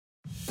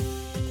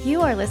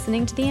You are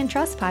listening to the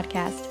Entrust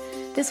Podcast.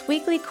 This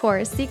weekly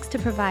course seeks to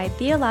provide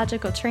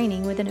theological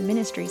training within a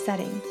ministry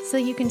setting so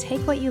you can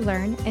take what you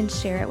learn and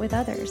share it with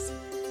others.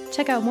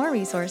 Check out more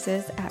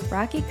resources at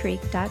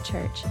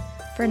rockycreek.church.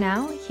 For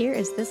now, here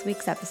is this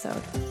week's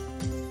episode.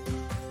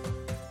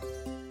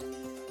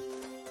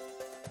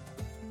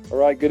 All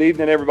right, good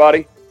evening,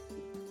 everybody.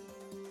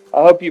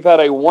 I hope you've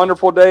had a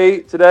wonderful day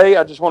today.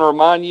 I just want to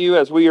remind you,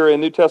 as we are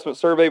in New Testament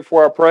survey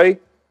before I pray,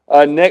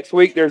 next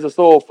week there's this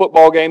little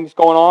football game that's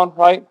going on,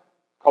 right?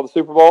 Called the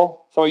Super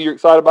Bowl. Some of you are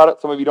excited about it.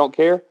 Some of you don't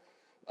care.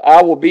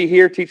 I will be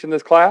here teaching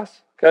this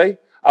class, okay?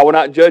 I will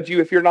not judge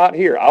you if you're not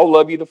here. I will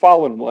love you the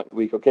following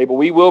week, okay? But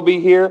we will be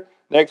here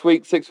next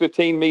week,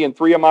 6:15, me and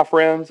 3 of my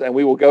friends, and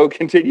we will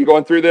continue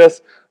going through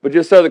this. But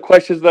just so the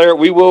question's there,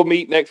 we will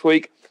meet next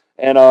week.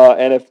 And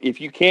if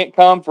you can't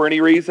come for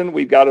any reason,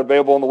 we've got it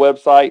available on the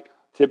website,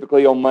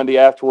 typically on Monday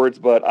afterwards.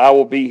 But I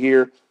will be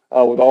here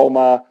with all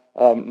my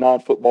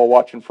non-football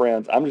watching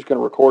friends. I'm just going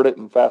to record it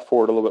and fast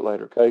forward a little bit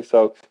later, okay?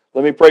 So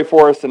let me pray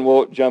for us and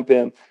we'll jump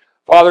in.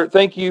 Father,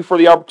 thank you for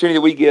the opportunity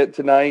that we get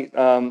tonight.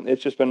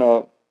 It's just been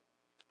a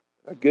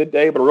good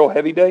day, but a real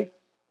heavy day.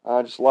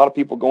 Just a lot of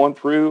people going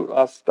through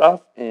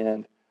stuff,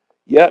 and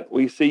yet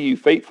we see you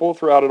faithful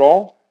throughout it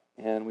all,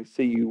 and we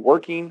see you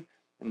working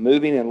and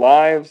moving in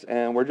lives,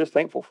 and we're just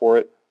thankful for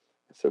it.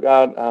 So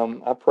God,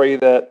 I pray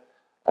that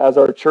as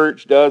our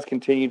church does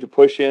continue to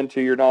push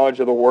into your knowledge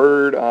of the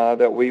Word,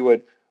 that we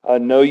would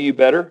know you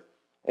better.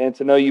 And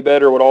to know you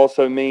better would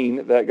also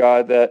mean that,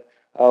 God, that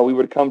we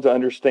would come to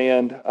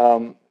understand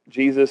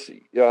Jesus,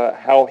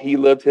 how he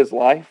lived his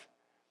life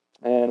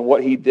and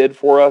what he did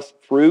for us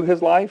through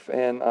his life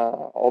and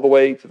all the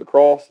way to the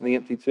cross and the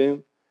empty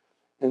tomb.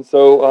 And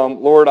so,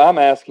 Lord, I'm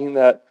asking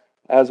that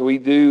as we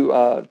do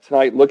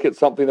tonight look at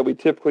something that we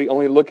typically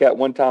only look at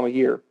one time a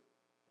year,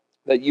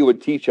 that you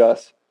would teach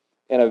us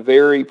in a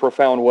very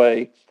profound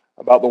way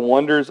about the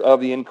wonders of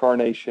the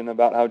Incarnation,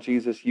 about how,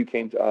 Jesus, you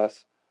came to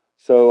us.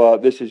 So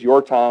this is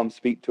your time.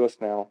 Speak to us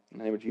now. In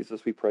the name of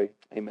Jesus, we pray.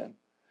 Amen.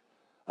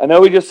 I know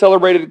we just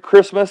celebrated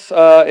Christmas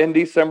in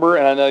December,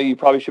 and I know you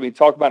probably should be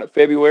talking about it in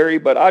February,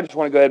 but I just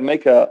want to go ahead and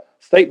make a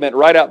statement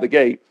right out the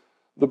gate.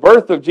 The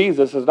birth of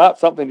Jesus is not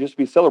something just to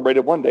be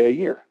celebrated one day a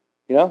year.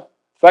 You know,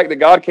 the fact that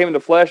God came in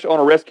the flesh on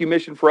a rescue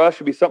mission for us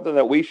should be something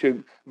that we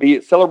should be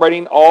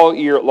celebrating all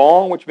year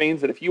long, which means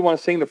that if you want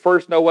to sing the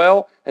first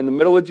Noel in the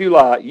middle of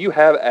July, you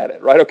have at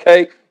it, right?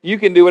 Okay? You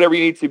can do whatever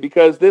you need to,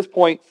 because this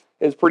point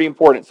is pretty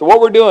important. So what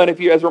we're doing,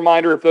 as a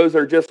reminder, if those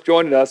are just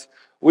joining us,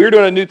 we're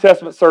doing a New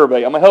Testament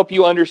survey. I'm going to help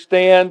you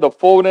understand the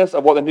fullness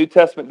of what the New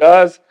Testament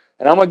does,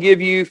 and I'm going to give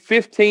you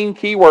 15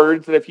 key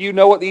words that if you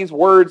know what these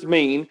words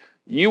mean,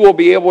 you will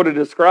be able to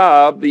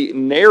describe the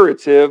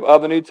narrative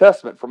of the New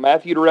Testament. From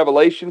Matthew to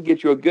Revelation,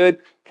 get you a good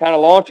kind of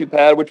launching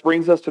pad, which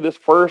brings us to this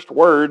first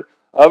word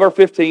of our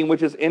 15,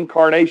 which is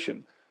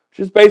incarnation. Which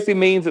just basically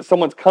means that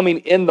someone's coming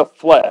in the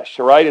flesh,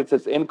 right?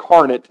 It's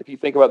incarnate, if you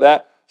think about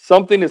that.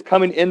 Something is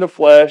coming in the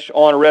flesh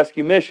on a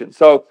rescue mission.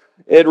 So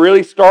it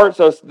really starts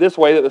us this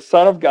way, that the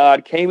Son of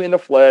God came in the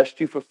flesh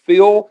to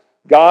fulfill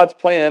God's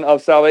plan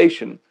of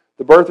salvation.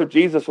 The birth of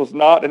Jesus was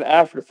not an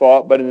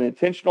afterthought, but an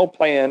intentional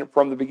plan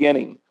from the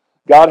beginning.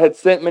 God had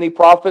sent many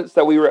prophets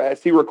that we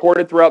see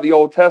recorded throughout the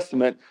Old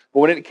Testament,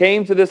 but when it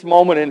came to this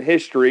moment in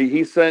history,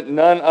 he sent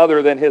none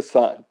other than his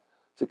Son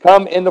to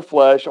come in the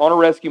flesh on a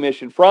rescue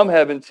mission from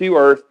heaven to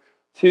earth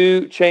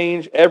to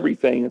change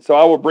everything. And so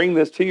I will bring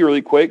this to you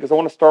really quick, because I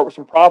want to start with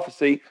some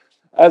prophecy.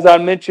 As I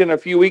mentioned a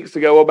few weeks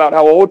ago about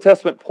how Old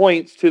Testament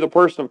points to the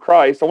person of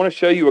Christ, I want to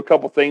show you a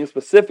couple things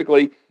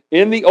specifically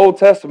in the Old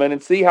Testament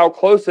and see how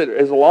close it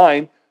is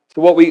aligned to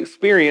what we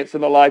experience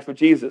in the life of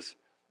Jesus.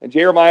 In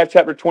Jeremiah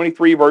chapter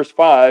 23, verse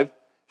 5, it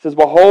says,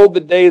 "Behold,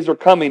 the days are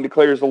coming,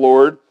 declares the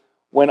Lord,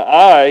 when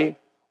I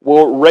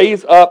will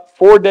raise up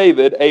for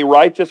David a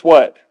righteous"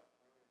 what?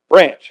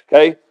 Branch,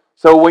 okay?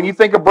 So when you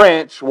think of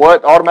branch,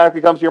 what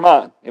automatically comes to your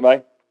mind?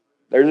 Anybody?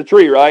 There's a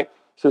tree, right?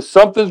 So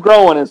something's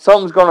growing and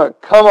something's going to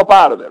come up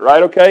out of it,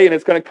 right? Okay, and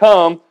it's going to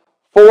come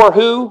for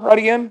who, right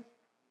again?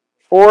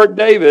 For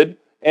David.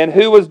 And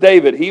who was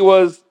David? He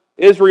was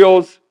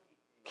Israel's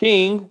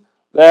king.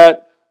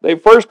 That the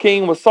first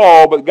king was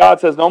Saul, but God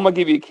says, no, I'm going to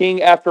give you a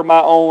king after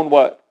my own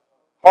what?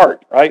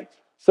 Heart, right?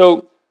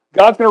 So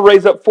God's going to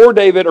raise up for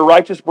David a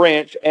righteous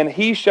branch, and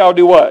he shall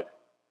do what?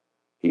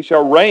 He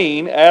shall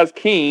reign as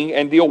king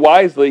and deal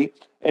wisely,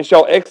 and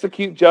shall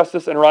execute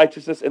justice and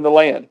righteousness in the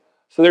land.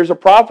 So there's a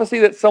prophecy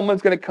that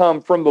someone's going to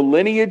come from the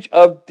lineage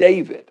of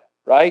David,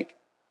 right?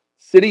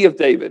 City of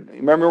David.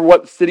 Remember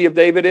what the city of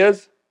David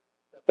is?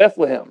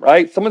 Bethlehem,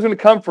 right? Someone's going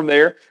to come from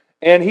there,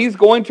 and he's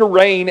going to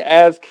reign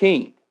as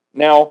king.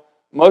 Now,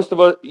 most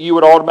of you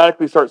would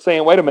automatically start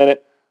saying, wait a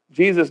minute,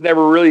 Jesus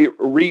never really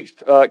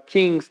reached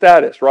king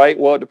status, right?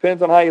 Well, it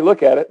depends on how you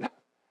look at it.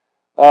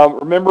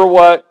 Remember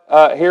what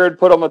Herod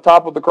put on the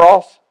top of the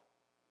cross?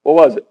 What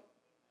was it?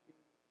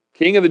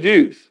 King of the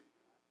Jews.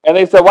 And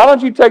they said, why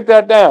don't you take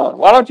that down?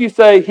 Why don't you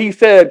say he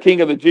said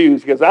King of the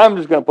Jews? Because I'm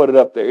just going to put it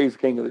up there. He's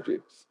King of the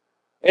Jews.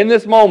 In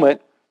this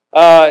moment,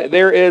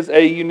 there is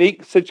a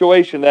unique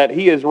situation that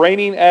he is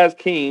reigning as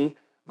king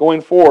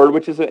going forward,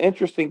 which is an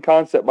interesting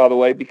concept, by the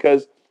way,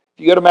 because if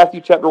you go to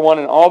Matthew chapter 1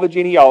 and all the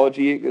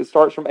genealogy, it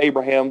starts from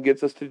Abraham,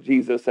 gets us to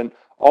Jesus, and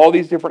all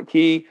these different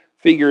key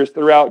figures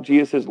throughout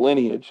Jesus'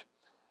 lineage.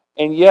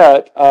 And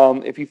yet,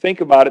 if you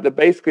think about it, that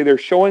basically they're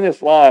showing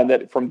this line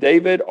that from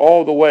David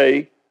all the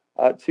way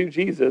to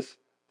Jesus,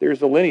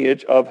 there's a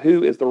lineage of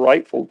who is the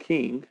rightful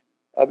king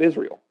of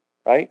Israel,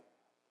 right?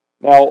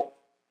 Now,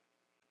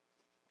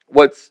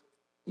 what's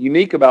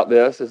unique about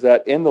this is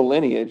that in the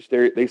lineage,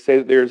 they say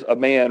that there's a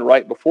man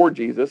right before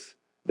Jesus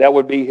that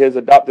would be his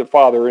adoptive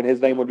father, and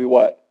his name would be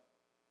what?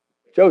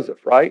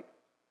 Joseph, right?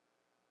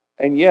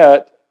 And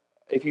yet,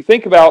 if you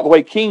think about the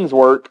way kings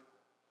work,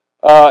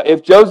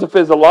 if Joseph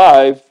is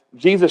alive,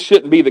 Jesus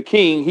shouldn't be the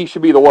king. He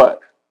should be the what?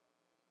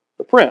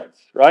 The prince,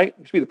 right?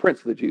 He should be the prince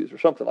of the Jews or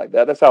something like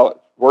that. That's how it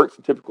works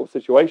in typical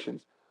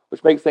situations,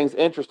 which makes things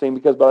interesting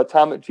because by the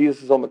time that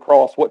Jesus is on the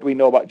cross, what do we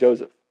know about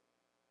Joseph?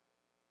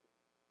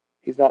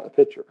 He's not in the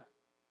picture.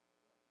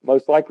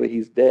 Most likely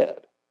he's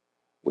dead,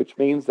 which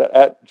means that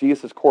at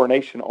Jesus'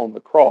 coronation on the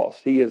cross,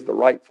 he is the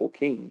rightful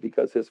king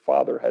because his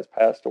father has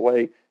passed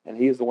away and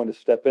he is the one to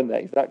step in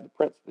that. He's not the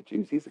prince of the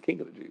Jews. He's the king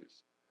of the Jews.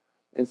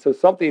 And so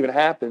something even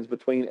happens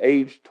between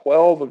age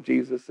 12 of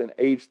Jesus and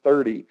age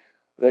 30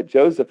 that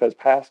Joseph has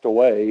passed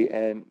away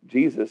and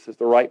Jesus is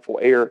the rightful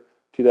heir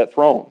to that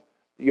throne.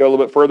 You go a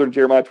little bit further in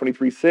Jeremiah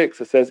 23:6,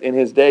 it says, in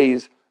his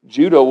days,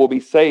 Judah will be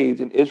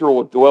saved and Israel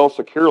will dwell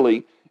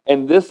securely.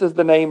 And this is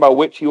the name by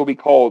which he will be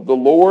called. The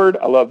Lord,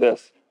 I love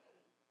this,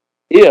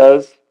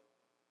 is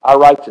our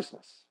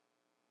righteousness.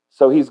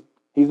 So he's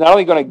not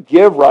only going to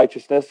give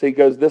righteousness, he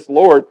goes, this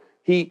Lord,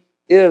 he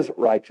is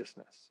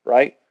righteousness,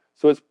 right?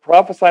 So it's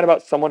prophesying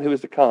about someone who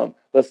is to come.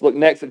 Let's look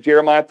next at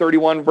Jeremiah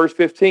 31, verse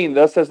 15.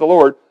 Thus says the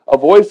Lord, a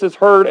voice is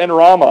heard in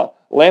Ramah,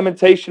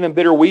 lamentation and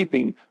bitter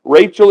weeping.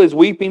 Rachel is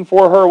weeping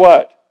for her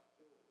what?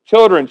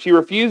 Children. She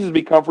refuses to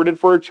be comforted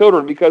for her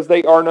children because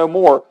they are no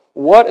more.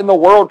 What in the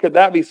world could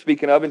that be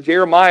speaking of? In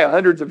Jeremiah,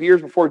 hundreds of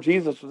years before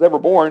Jesus was ever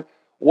born,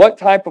 what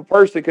type of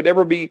person could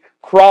ever be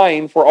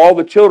crying for all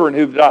the children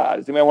who've died?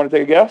 Does anybody want to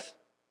take a guess?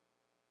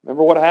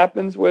 Remember what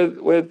happens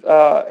with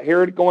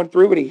Herod going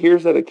through when he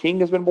hears that a king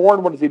has been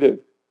born? What does he do?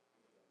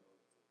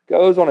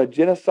 Goes on a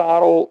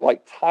genocidal,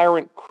 like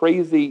tyrant,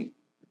 crazy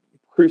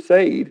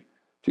crusade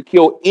to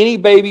kill any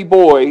baby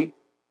boy.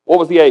 What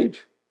was the age?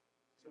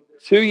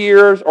 2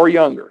 years or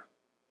younger.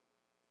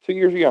 2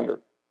 years or younger.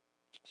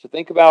 So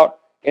think about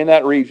in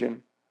that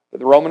region,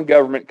 the Roman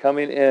government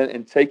coming in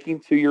and taking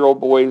 2-year-old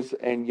boys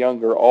and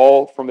younger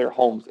all from their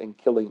homes and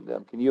killing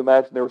them. Can you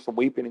imagine there was some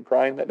weeping and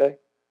crying that day?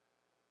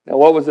 Now,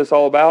 what was this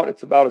all about?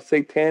 It's about a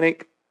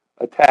satanic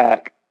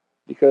attack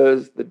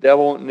because the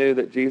devil knew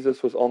that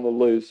Jesus was on the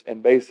loose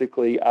and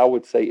basically, I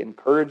would say,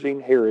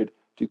 encouraging Herod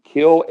to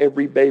kill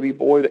every baby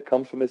boy that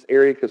comes from this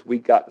area because we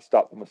got to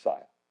stop the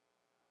Messiah.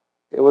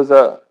 It was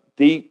a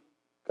deep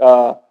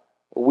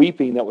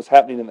weeping that was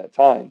happening in that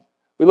time.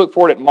 We look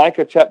forward at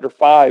Micah chapter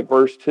 5,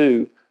 verse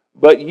 2.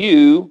 But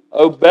you,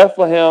 O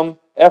Bethlehem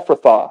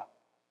Ephrathah,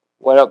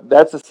 well,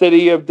 that's the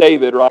city of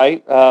David,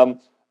 right?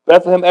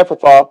 Bethlehem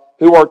Ephrathah,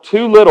 who are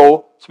too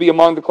little to be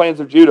among the clans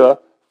of Judah,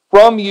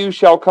 from you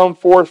shall come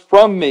forth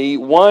from me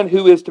one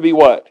who is to be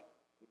what?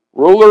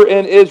 Ruler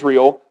in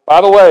Israel. By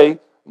the way,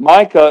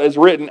 Micah is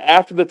written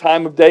after the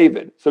time of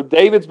David. So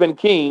David's been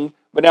king,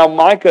 but now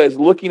Micah is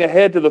looking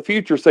ahead to the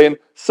future saying,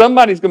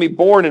 somebody's going to be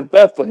born in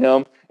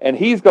Bethlehem, and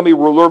he's going to be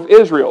ruler of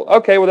Israel.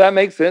 Okay, well, that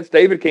makes sense.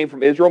 David came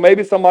from Israel.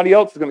 Maybe somebody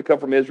else is going to come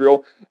from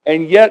Israel.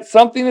 And yet,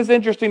 something is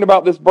interesting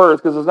about this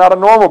birth, because it's not a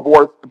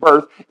normal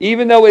birth.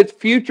 Even though it's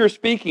future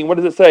speaking, what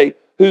does it say?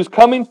 Whose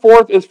coming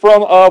forth is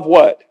from of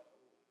what?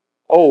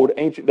 Old,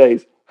 ancient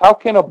days. How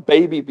can a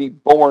baby be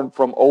born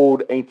from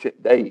old,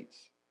 ancient days?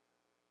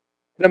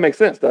 It doesn't make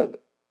sense, does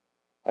it?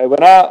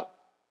 When I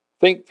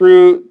think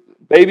through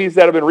babies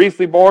that have been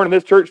recently born in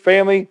this church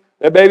family,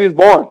 that baby was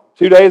born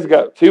 2 days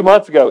ago, 2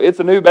 months ago. It's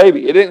a new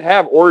baby. It didn't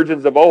have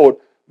origins of old.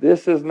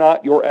 This is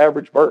not your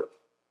average birth.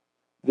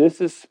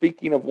 This is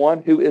speaking of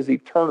one who is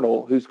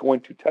eternal, who's going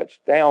to touch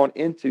down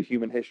into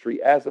human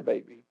history as a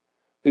baby,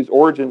 whose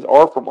origins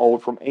are from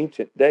old, from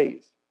ancient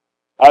days.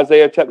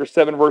 Isaiah chapter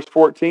 7, verse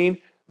 14,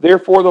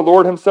 therefore the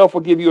Lord himself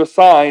will give you a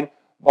sign.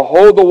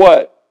 Behold the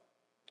what?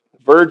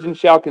 The virgin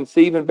shall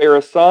conceive and bear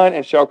a son,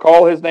 and shall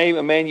call his name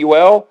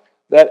Emmanuel.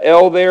 That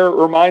El there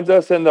reminds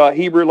us in the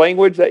Hebrew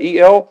language that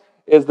El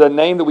is the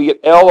name that we get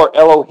El or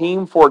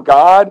Elohim for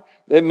God.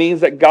 That means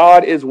that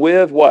God is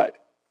with what?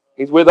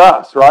 He's with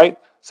us, right?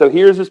 So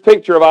here's this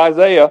picture of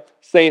Isaiah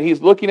saying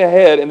he's looking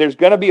ahead, and there's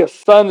going to be a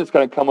son that's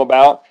going to come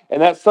about,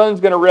 and that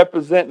son's going to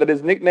represent that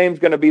his nickname's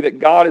going to be that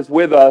God is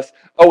with us.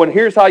 Oh, and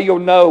here's how you'll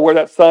know where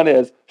that son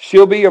is.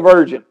 She'll be a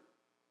virgin.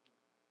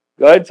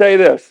 Go ahead and tell you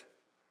this.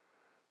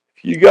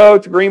 If you go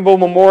to Greenville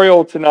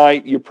Memorial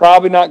tonight, you're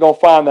probably not going to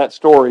find that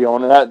story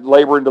on that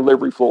labor and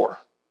delivery floor.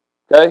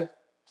 Okay?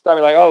 It's not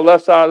like, oh,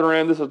 left side of the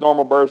room, this is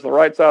normal births. On the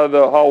right side of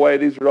the hallway,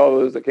 these are all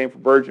those that came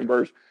from virgin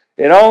births.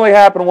 It only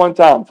happened one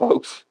time,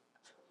 folks.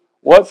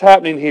 What's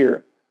happening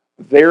here?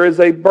 There is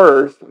a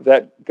birth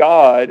that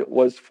God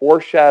was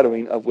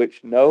foreshadowing of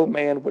which no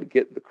man would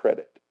get the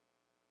credit.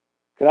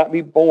 cannot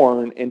be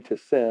born into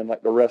sin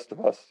like the rest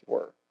of us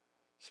were.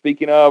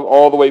 Speaking of,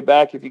 all the way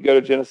back, if you go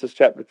to Genesis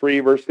chapter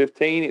 3, verse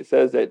 15, it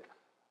says that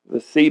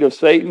the seed of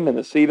Satan and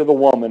the seed of the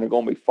woman are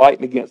going to be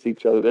fighting against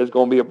each other. There's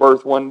going to be a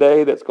birth one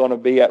day that's going to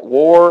be at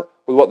war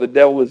with what the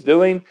devil is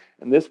doing.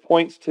 And this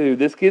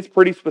gets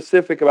pretty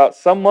specific about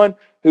someone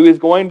who is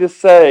going to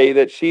say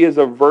that she is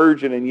a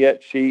virgin and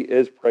yet she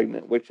is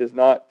pregnant, which is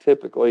not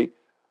typically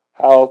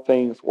how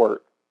things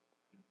work.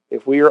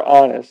 If we are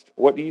honest,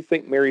 what do you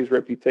think Mary's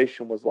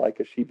reputation was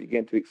like as she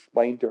began to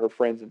explain to her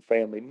friends and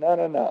family,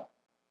 no,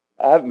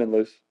 I haven't been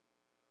loose.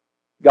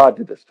 God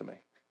did this to me.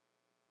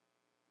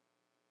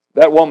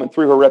 That woman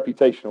threw her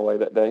reputation away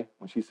that day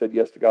when she said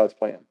yes to God's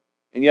plan.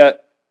 And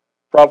yet,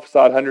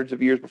 prophesied hundreds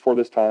of years before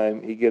this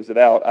time, he gives it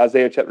out.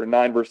 Isaiah chapter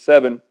 9, verse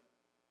 7,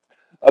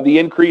 of the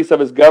increase of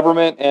his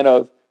government and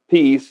of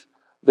peace,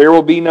 there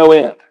will be no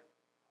end.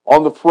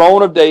 On the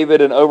throne of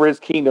David and over his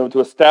kingdom,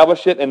 to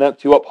establish it and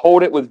to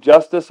uphold it with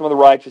justice and with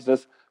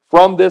righteousness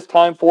from this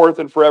time forth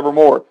and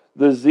forevermore.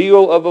 The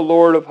zeal of the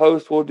Lord of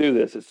hosts will do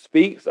this. It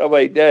speaks of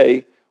a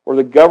day where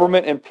the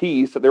government and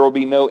peace, that there will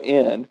be no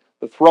end.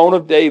 The throne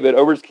of David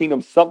over his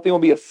kingdom, something will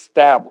be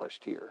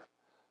established here.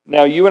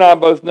 Now, you and I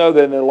both know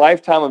that in the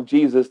lifetime of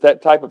Jesus,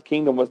 that type of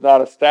kingdom was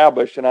not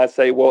established. And I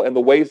say, well, in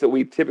the ways that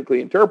we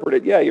typically interpret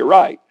it, yeah, you're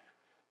right.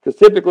 Because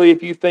typically,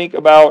 if you think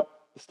about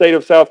the state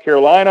of South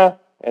Carolina,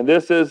 and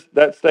this is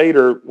that state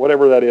or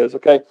whatever that is,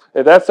 okay?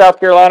 If that's South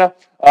Carolina,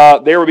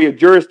 there would be a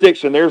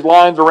jurisdiction. There's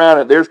lines around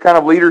it. There's kind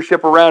of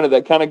leadership around it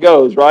that kind of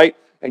goes, right?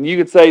 And you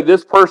could say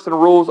this person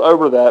rules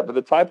over that. But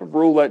the type of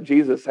rule that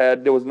Jesus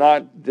had, it was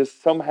not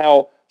just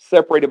somehow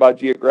separated by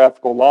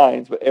geographical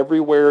lines, but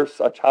everywhere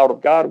a child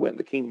of God went,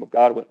 the kingdom of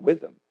God went with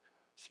them.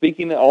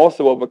 Speaking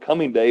also of a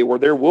coming day where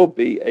there will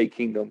be a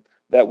kingdom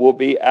that will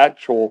be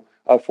actual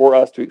for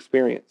us to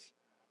experience.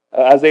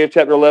 Isaiah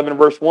chapter 11,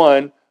 verse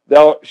 1,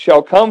 thou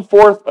shall come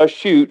forth a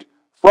shoot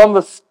from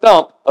the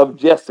stump of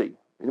Jesse.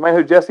 You know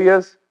who Jesse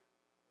is?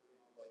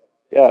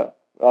 Yeah,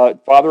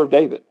 father of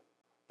David.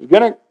 He's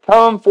going to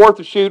come forth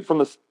a shoot from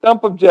the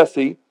stump of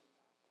Jesse,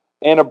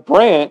 and a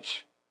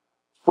branch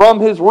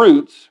from his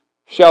roots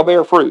shall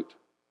bear fruit.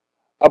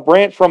 A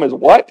branch from his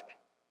what?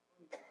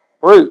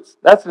 Roots.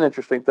 That's an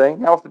interesting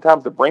thing. How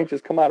oftentimes the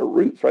branches come out of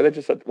roots, right? That's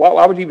just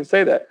why would you even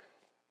say that?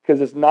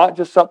 Because it's not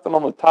just something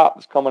on the top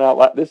that's coming out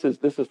like this is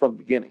from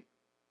the beginning.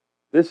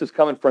 This is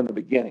coming from the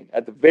beginning.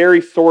 At the very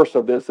source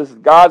of this is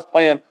God's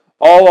plan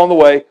all on the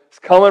way. It's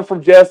coming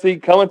from Jesse,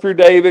 coming through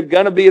David,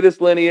 going to be this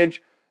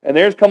lineage, and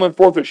there's coming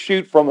forth a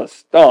shoot from a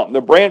stump.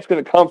 The branch is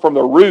going to come from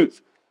the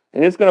roots,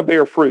 and it's going to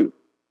bear fruit.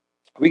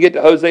 We get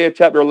to Hosea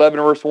chapter 11,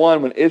 verse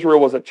 1. When Israel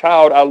was a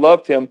child, I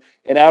loved him,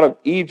 and out of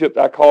Egypt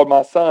I called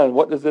my son.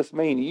 What does this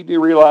mean? You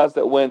do realize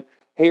that when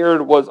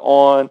Herod was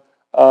on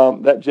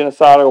that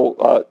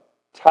genocidal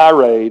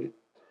tirade,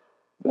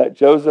 that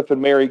Joseph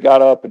and Mary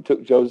got up and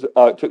took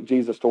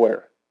Jesus to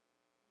where?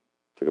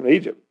 Took him to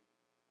Egypt.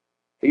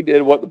 He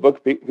did what the book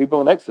of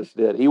people in Exodus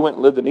did. He went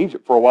and lived in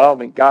Egypt for a while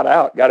and then got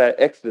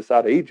Exodus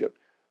out of Egypt.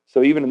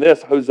 So even in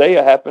this,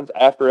 Hosea happens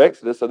after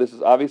Exodus, so this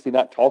is obviously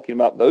not talking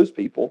about those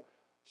people.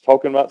 It's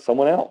talking about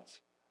someone else.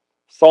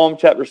 Psalm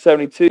chapter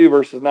 72,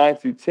 verses 9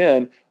 through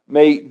 10,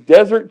 may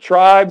desert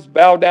tribes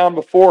bow down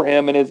before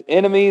him and his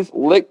enemies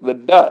lick the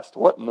dust.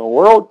 What in the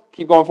world?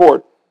 Keep going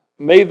forward.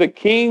 May the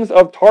kings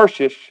of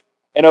Tarshish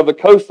and of the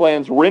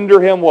coastlands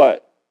render him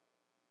what?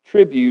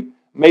 Tribute.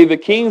 May the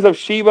kings of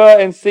Sheba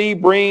and sea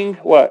bring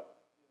what?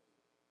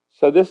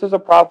 So this is a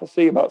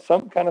prophecy about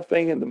some kind of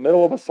thing in the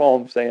middle of a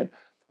psalm saying,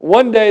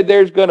 one day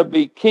there's going to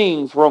be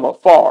kings from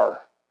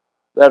afar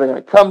that are going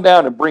to come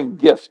down and bring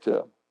gifts to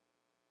him.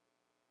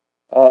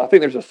 I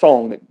think there's a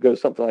song that goes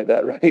something like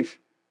that, right?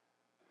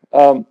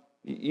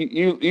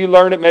 You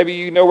learn it, maybe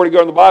you know where to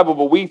go in the Bible,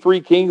 but we three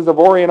kings of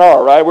Orient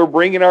are, right? We're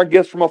bringing our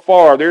gifts from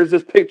afar. There's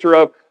this picture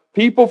of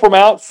people from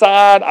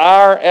outside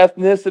our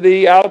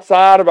ethnicity,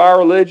 outside of our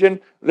religion.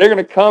 They're going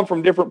to come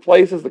from different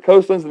places, the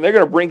coastlands, and they're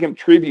going to bring him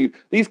tribute.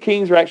 These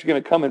kings are actually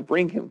going to come and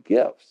bring him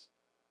gifts.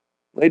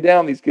 Lay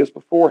down these gifts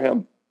before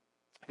him.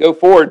 Go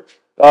forward.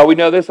 We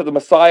know this, that the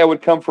Messiah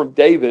would come from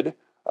David.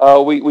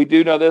 We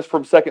do know this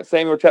from 2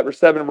 Samuel chapter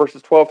 7,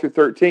 verses 12 through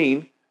 13.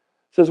 It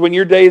says, when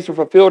your days are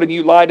fulfilled and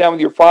you lie down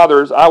with your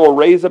fathers, I will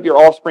raise up your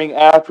offspring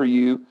after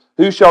you,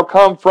 who shall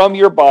come from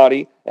your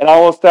body, and I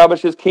will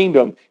establish his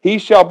kingdom. He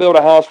shall build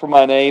a house for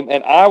my name,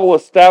 and I will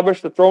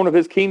establish the throne of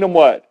his kingdom,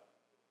 what?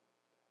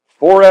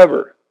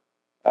 Forever.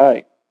 All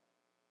right.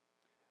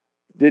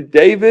 Did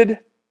David,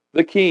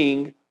 the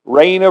king,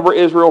 reign over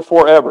Israel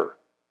forever?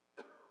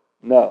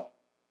 No.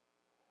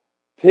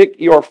 Pick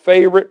your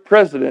favorite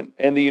president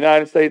in the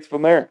United States of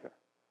America.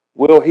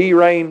 Will he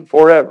reign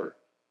forever?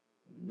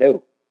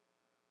 No.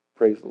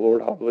 Praise the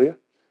Lord. Hallelujah.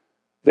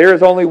 There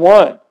is only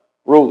one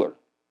ruler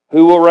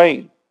who will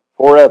reign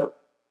forever.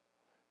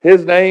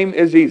 His name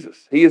is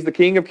Jesus. He is the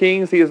King of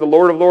Kings. He is the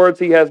Lord of Lords.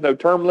 He has no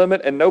term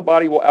limit, and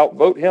nobody will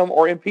outvote him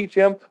or impeach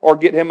him or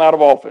get him out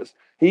of office.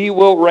 He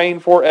will reign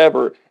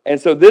forever. And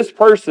so this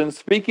person,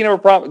 speaking of a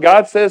prophet,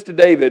 God says to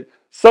David,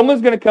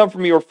 Someone's going to come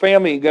from your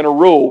family and going to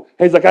rule.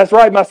 And he's like, that's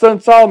right, my son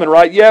Solomon,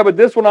 right? Yeah, but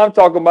this one I'm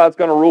talking about is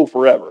going to rule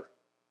forever.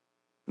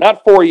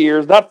 Not 4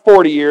 years, not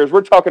 40 years.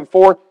 We're talking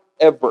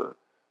forever.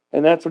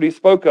 And that's what he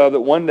spoke of,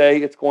 that one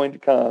day it's going to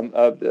come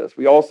of this.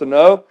 We also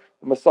know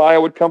the Messiah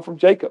would come from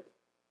Jacob.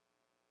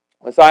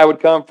 Messiah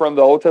would come from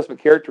the Old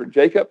Testament character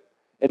Jacob.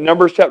 In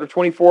Numbers chapter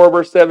 24,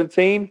 verse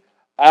 17,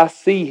 I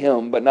see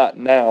him, but not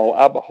now.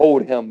 I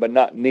behold him, but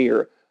not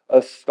near.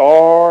 A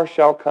star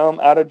shall come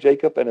out of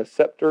Jacob, and a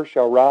scepter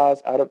shall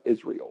rise out of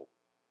Israel.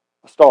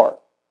 A star.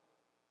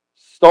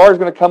 Star is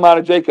going to come out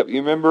of Jacob. You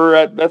remember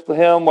at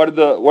Bethlehem, what did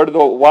the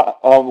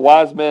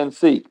wise men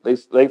seek?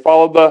 They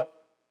followed the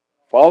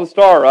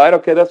star, right?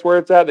 Okay, that's where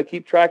it's at. They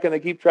keep tracking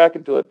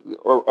to it,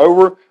 or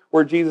over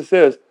where Jesus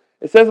is.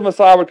 It says the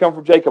Messiah would come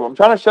from Jacob. I'm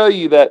trying to show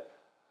you that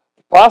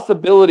the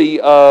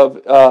possibility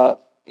of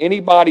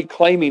anybody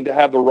claiming to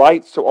have the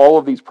rights to all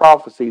of these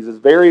prophecies is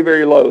very,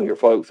 very low here,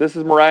 folks. This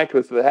is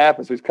miraculous that it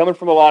happens. So he's coming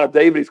from the line of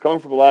David. He's coming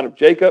from the line of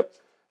Jacob. It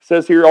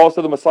says here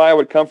also the Messiah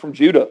would come from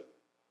Judah.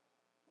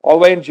 All the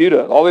way in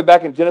Judah. All the way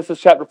back in Genesis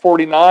chapter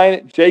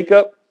 49,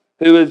 Jacob,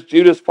 who is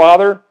Judah's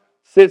father,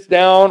 sits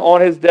down on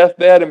his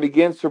deathbed and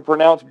begins to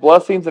pronounce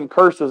blessings and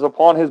curses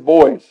upon his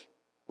boys.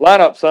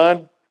 Line up,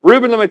 son.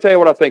 Reuben, let me tell you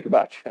what I think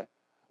about you.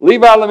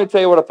 Levi, let me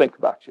tell you what I think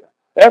about you.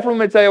 Ephraim,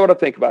 let me tell you what I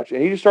think about you.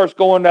 And he just starts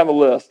going down the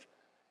list.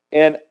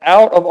 And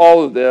out of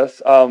all of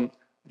this,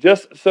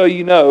 just so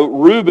you know,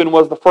 Reuben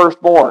was the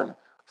firstborn.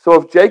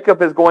 So if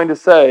Jacob is going to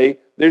say,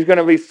 there's going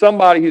to be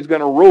somebody who's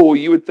going to rule,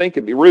 you would think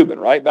it'd be Reuben,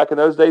 right? Back in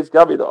those days,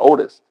 got to be the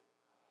oldest.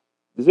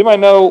 Does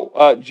anybody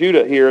know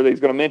Judah here that he's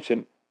going to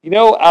mention? You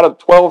know, out of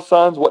 12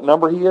 sons, what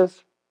number he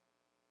is?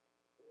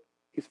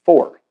 He's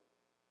 4.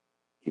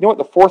 You know what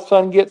the 4th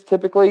son gets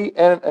typically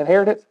in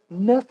inheritance?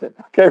 Nothing.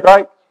 Okay,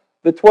 right?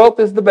 The 12th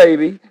is the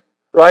baby,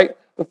 right?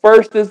 The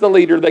 1st is the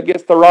leader that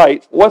gets the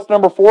rights. What's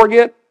number 4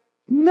 get?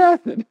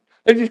 Nothing.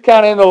 They're just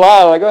kind of in the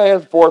line, like, oh,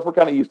 that's 4th. We're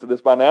kind of used to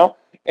this by now.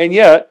 And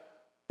yet,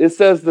 it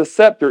says the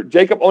scepter,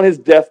 Jacob on his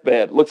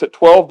deathbed looks at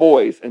 12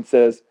 boys and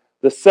says,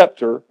 the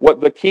scepter,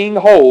 what the king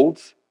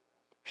holds,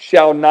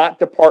 shall not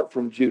depart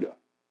from Judah,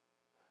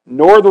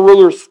 nor the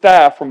ruler's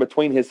staff from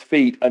between his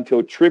feet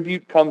until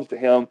tribute comes to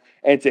him,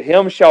 and to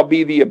him shall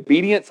be the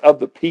obedience of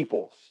the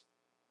peoples.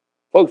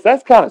 Folks,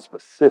 that's kind of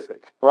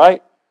specific,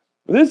 right?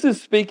 This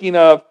is speaking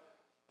of,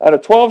 out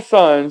of 12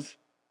 sons,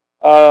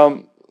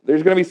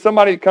 there's going to be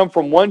somebody to come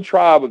from one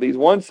tribe of these,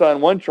 one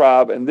son, one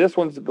tribe, and this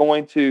one's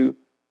going to,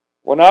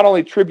 well, not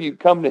only tribute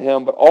come to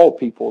him, but all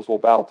peoples will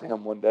bow to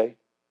him one day.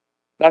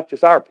 Not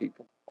just our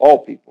people, all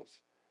peoples.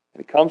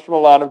 And it comes from the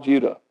line of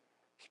Judah.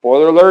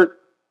 Spoiler alert,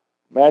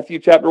 Matthew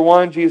chapter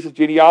 1, Jesus'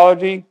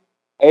 genealogy,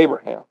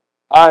 Abraham,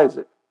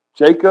 Isaac,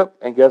 Jacob,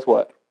 and guess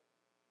what?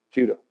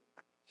 Judah.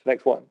 It's the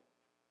next one.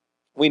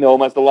 We know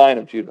him as the line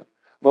of Judah.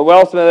 But we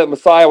also know that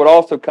Messiah would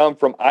also come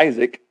from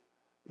Isaac.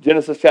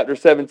 Genesis chapter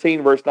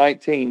 17, verse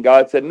 19,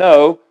 God said,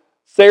 no,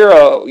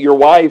 Sarah, your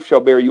wife,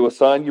 shall bear you a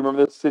son. You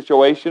remember this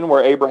situation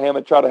where Abraham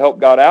had tried to help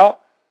God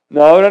out?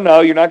 No,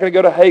 you're not going to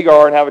go to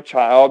Hagar and have a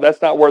child.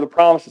 That's not where the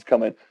promise is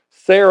coming.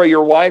 Sarah,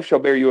 your wife, shall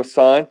bear you a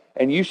son,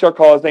 and you shall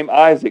call his name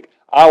Isaac.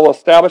 I will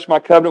establish my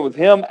covenant with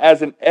him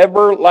as an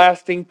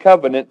everlasting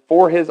covenant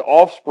for his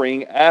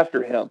offspring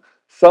after him.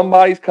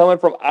 Somebody's coming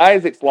from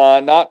Isaac's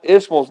line, not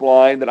Ishmael's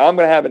line, that I'm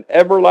going to have an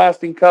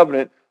everlasting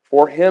covenant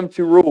for him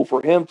to rule,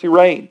 for him to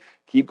reign.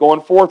 Keep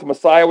going forth. The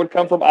Messiah would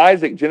come from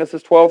Isaac,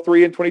 Genesis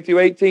 12:3 and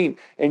 22:18.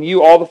 And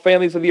you, all the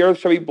families of the earth,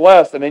 shall be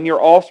blessed, and in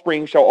your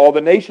offspring shall all the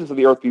nations of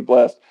the earth be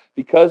blessed,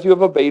 because you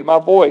have obeyed my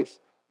voice.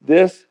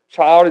 This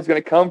child is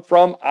going to come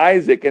from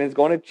Isaac and is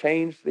going to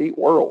change the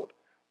world.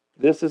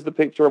 This is the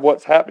picture of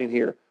what's happening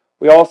here.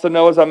 We also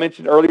know, as I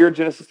mentioned earlier,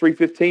 Genesis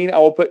 3:15, I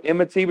will put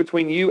enmity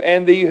between you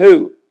and the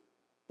who?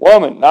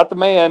 Woman, not the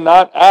man,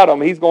 not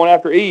Adam. He's going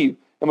after Eve.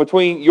 And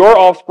between your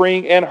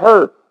offspring and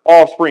her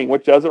offspring,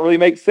 which doesn't really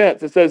make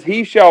sense. It says,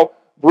 he shall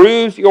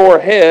bruise your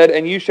head,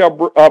 and you shall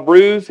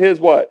bruise his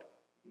what?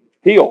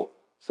 Heel.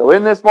 So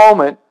in this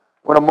moment,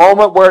 when a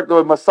moment where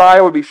the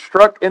Messiah would be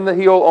struck in the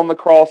heel on the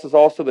cross is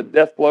also the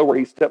death blow where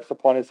he steps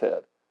upon his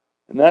head.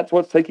 And that's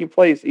what's taking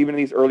place even in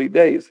these early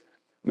days.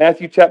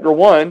 Matthew chapter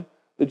 1,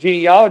 the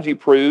genealogy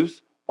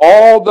proves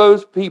all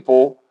those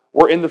people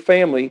were in the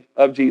family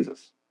of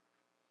Jesus.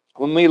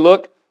 When we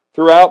look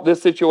throughout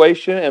this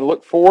situation and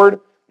look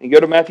forward and go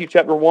to Matthew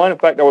chapter 1, in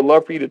fact, I would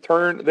love for you to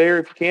turn there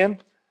if you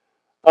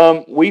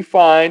can. We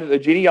find the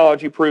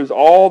genealogy proves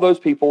all those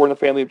people were in the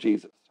family of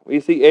Jesus. We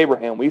see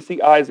Abraham, we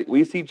see Isaac,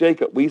 we see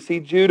Jacob, we see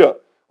Judah,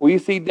 we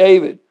see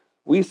David.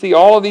 We see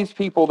all of these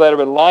people that have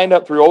been lined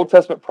up through Old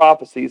Testament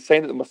prophecies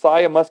saying that the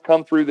Messiah must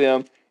come through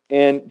them,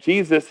 and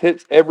Jesus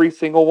hits every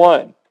single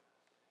one.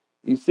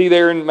 You see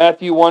there in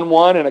Matthew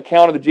 1:1 an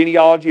account of the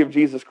genealogy of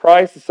Jesus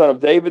Christ, the son of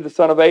David, the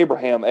son of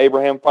Abraham.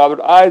 Abraham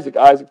fathered Isaac,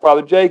 Isaac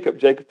fathered Jacob,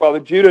 Jacob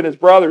fathered Judah and his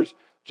brothers.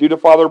 Judah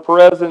fathered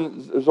Perez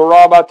and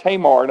Zerah by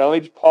Tamar. Now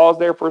let me just pause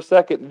there for a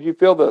second. Did you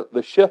feel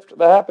the shift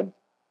that happened?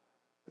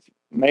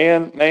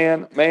 Man.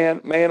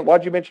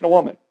 Why'd you mention a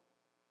woman?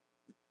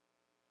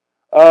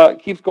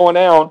 Keeps going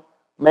down.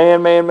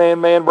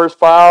 Man, verse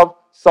 5.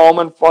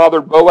 Solomon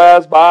fathered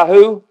Boaz by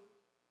who?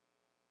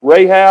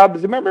 Rahab.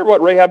 Does anybody remember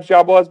what Rahab's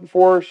job was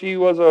before she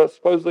was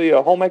supposedly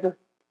a homemaker?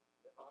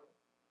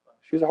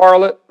 She was a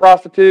harlot,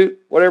 prostitute,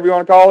 whatever you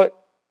want to call it.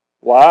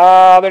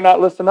 Why they're not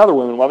listing other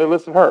women? Why they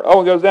listing her?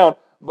 Oh, it goes down.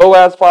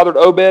 Boaz fathered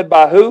Obed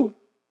by who?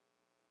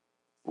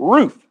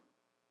 Ruth.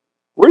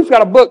 Ruth's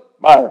got a book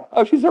by her.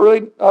 Oh, she's a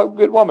really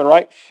good woman,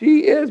 right?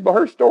 She is, but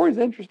her story's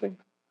interesting.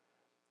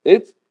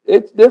 It's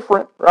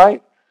different,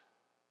 right?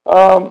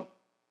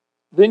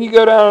 Then you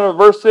go down to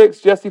verse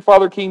 6, Jesse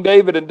fathered King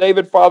David, and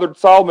David fathered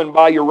Solomon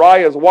by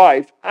Uriah's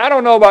wife. I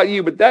don't know about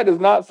you, but that does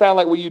not sound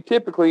like what you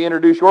typically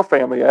introduce your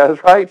family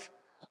as, right?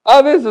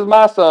 Oh, this is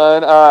my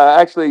son,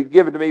 actually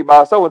given to me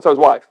by so-and-so's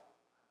wife.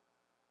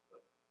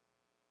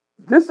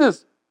 This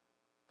is,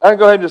 I'm going to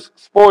go ahead and just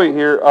spoil you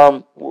here.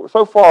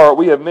 So far,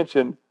 we have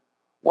mentioned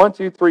 1,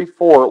 2, 3,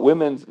 4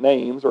 women's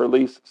names, or at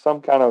least some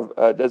kind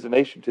of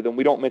designation to them.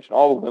 We don't mention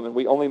all the women.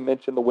 We only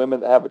mention the women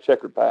that have a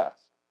checkered past.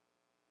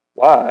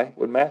 Why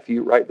would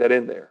Matthew write that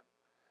in there?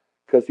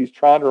 Because he's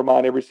trying to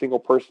remind every single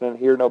person in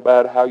here, no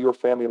matter how your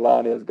family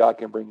line is, God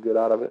can bring good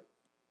out of it.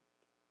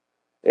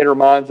 It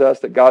reminds us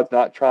that God's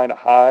not trying to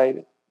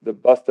hide the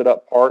busted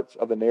up parts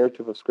of the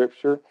narrative of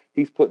Scripture.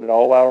 He's putting it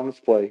all out on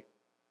display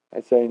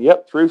and saying,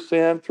 yep, through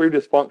sin, through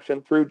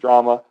dysfunction, through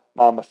drama,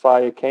 my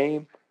Messiah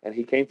came, and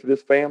he came to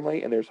this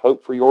family, and there's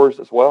hope for yours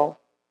as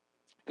well.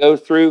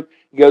 Goes to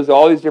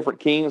all these different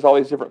kings, all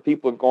these different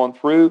people have gone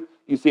through.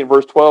 You see in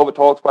verse 12, it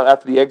talks about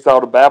after the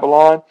exile to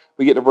Babylon.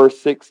 We get to verse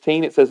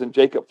 16, it says, and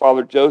Jacob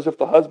fathered Joseph,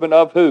 the husband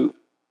of who?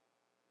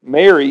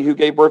 Mary, who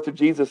gave birth to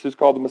Jesus, who's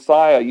called the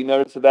Messiah. You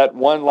notice that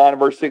one line of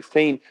verse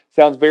 16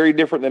 sounds very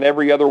different than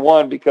every other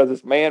one because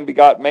it's man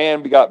begot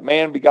man, begot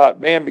man,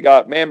 begot man,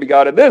 begot man,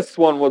 begot. And this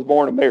one was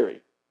born of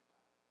Mary.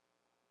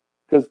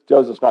 Because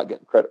Joseph's not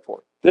getting credit for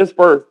it. This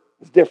birth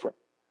is different.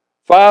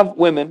 5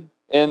 women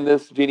in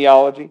this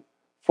genealogy.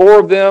 4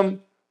 of them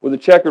with a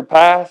checkered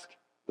past.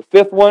 The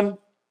 5th one,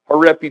 her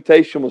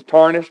reputation was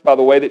tarnished by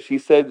the way that she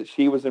said that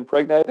she was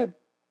impregnated.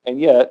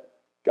 And yet,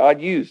 God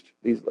used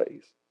these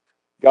ladies.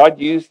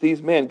 God used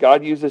these men.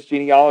 God used this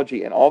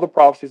genealogy and all the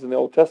prophecies in the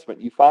Old Testament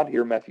you find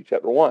here in Matthew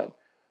chapter 1.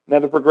 Now,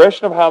 the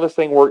progression of how this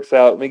thing works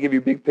out, let me give you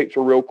a big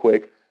picture real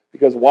quick,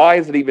 because why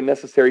is it even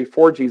necessary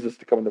for Jesus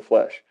to come into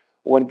flesh?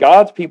 When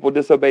God's people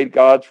disobeyed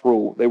God's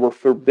rule, they were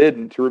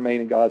forbidden to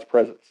remain in God's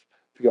presence.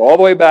 If you go all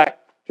the way back,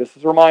 just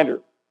as a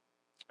reminder,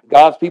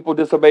 God's people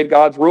disobeyed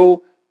God's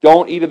rule.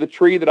 Don't eat of the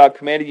tree that I've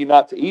commanded you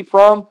not to eat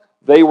from.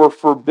 They were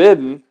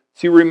forbidden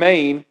to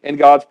remain in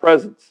God's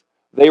presence.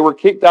 They were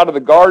kicked out of the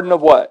garden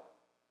of what?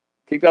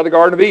 Kicked out of the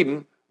Garden of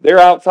Eden. They're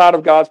outside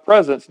of God's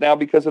presence now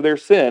because of their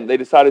sin. They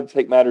decided to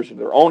take matters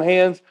into their own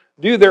hands,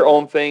 do their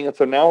own thing, and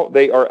so now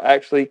they are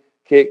actually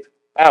kicked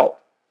out.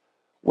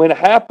 When it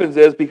happens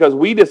is because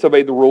we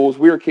disobeyed the rules,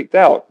 we are kicked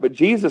out. But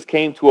Jesus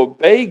came to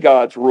obey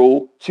God's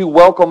rule to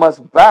welcome us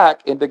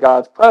back into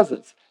God's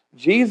presence.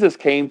 Jesus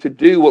came to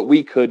do what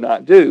we could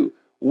not do.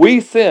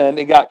 We sinned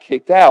and got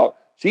kicked out.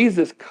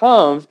 Jesus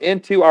comes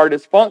into our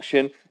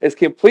dysfunction, is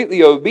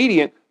completely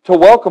obedient to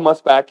welcome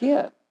us back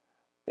in.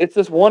 It's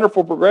this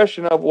wonderful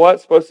progression of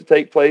what's supposed to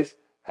take place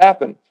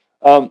happen.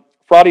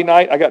 Friday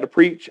night, I got to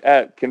preach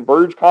at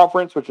Converge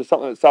Conference, which is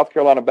something that South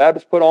Carolina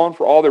Baptist put on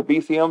for all their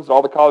BCMs and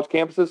all the college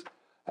campuses.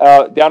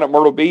 Down at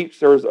Myrtle Beach,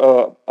 there was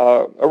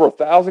over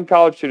 1,000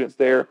 college students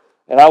there.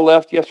 And I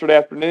left yesterday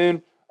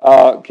afternoon,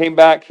 came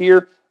back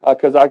here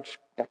because I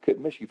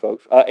couldn't miss you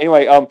folks.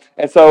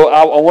 And so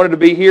I wanted to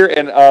be here.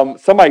 And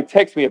somebody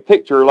texted me a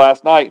picture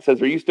last night.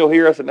 Says, "Are you still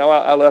here?" I said, "No,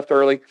 I left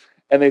early."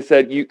 And they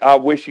said, "I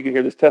wish you could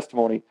hear this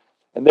testimony."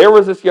 And there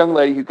was this young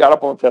lady who got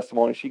up on the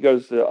testimony. She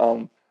goes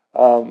to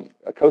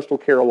Coastal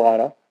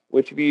Carolina,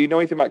 which if you know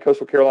anything about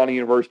Coastal Carolina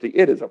University,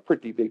 it is a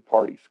pretty big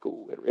party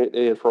school. It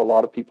is for a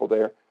lot of people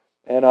there.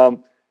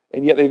 And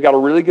yet they've got a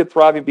really good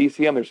thriving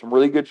BCM. There's some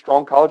really good,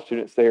 strong college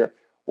students there.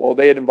 Well,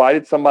 they had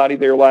invited somebody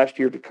there last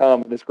year to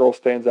come, and this girl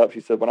stands up. She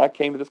said, "When I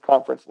came to this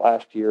conference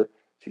last year,"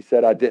 she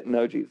said, "I didn't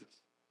know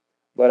Jesus.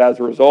 But as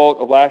a result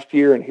of last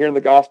year and hearing the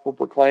gospel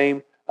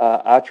proclaimed,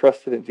 I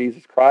trusted in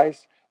Jesus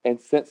Christ. And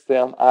since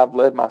then, I've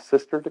led my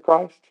sister to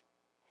Christ.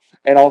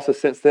 And also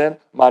since then,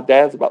 my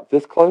dad's about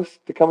this close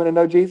to coming to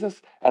know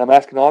Jesus. And I'm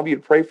asking all of you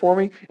to pray for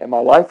me. And my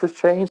life has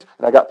changed.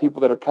 And I got people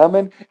that are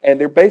coming.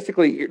 And they're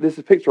basically, this is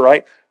a picture,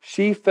 right?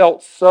 She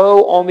felt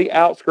so on the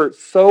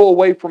outskirts, so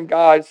away from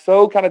God,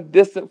 so kind of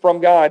distant from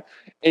God.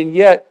 And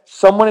yet,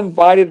 someone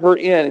invited her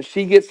in. And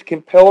she gets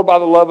compelled by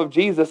the love of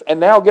Jesus.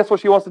 And now, guess what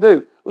she wants to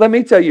do? Let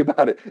me tell you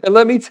about it. And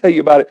let me tell you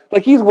about it.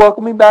 Like he's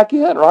welcoming back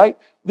in, right?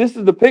 This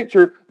is the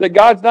picture that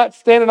God's not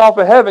standing off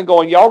of heaven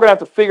going, y'all going to have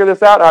to figure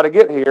this out how to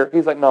get here.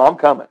 He's like, no, I'm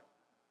coming.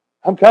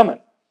 I'm coming.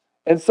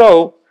 And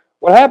so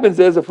what happens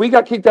is if we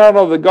got kicked out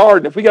of the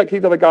garden, if we got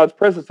kicked out of God's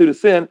presence due to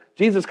sin,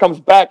 Jesus comes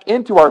back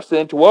into our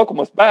sin to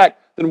welcome us back.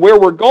 Then where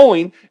we're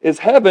going is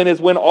heaven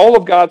is when all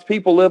of God's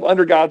people live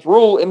under God's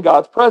rule in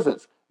God's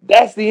presence.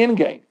 That's the end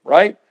game,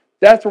 right?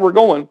 That's where we're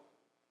going.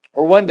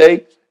 Or one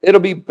day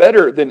it'll be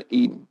better than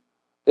Eden.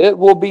 It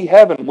will be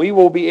heaven. We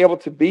will be able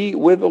to be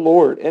with the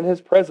Lord in his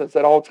presence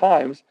at all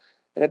times.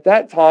 And at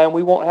that time,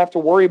 we won't have to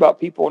worry about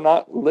people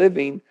not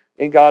living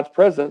in God's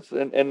presence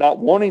and not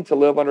wanting to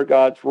live under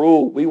God's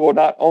rule. We will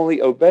not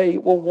only obey,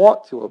 we'll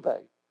want to obey.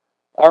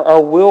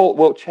 Our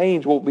will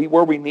change. We'll be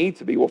where we need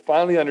to be. We'll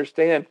finally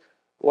understand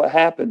what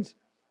happens.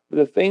 But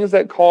the things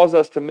that cause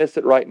us to miss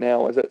it right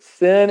now is that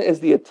sin is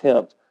the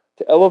attempt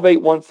to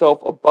elevate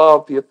oneself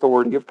above the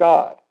authority of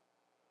God.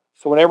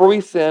 So whenever we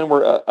sin,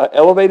 we're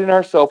elevating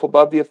ourselves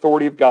above the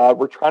authority of God.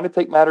 We're trying to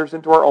take matters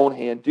into our own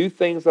hand, do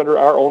things under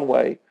our own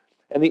way.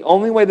 And the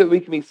only way that we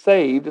can be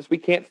saved is we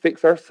can't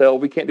fix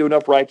ourselves. We can't do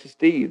enough righteous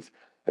deeds.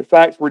 In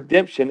fact,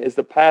 redemption is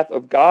the path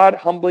of God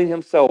humbling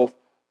himself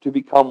to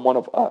become one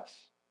of us.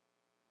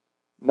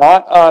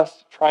 Not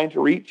us trying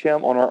to reach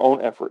him on our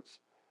own efforts,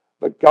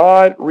 but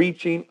God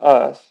reaching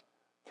us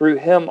through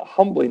him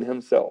humbling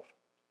himself.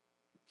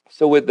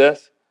 So with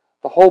this,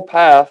 the whole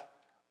path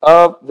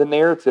of the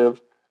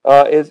narrative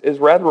is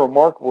rather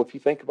remarkable if you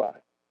think about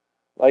it.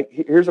 Like,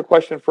 here's a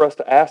question for us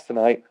to ask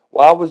tonight.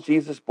 Why was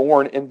Jesus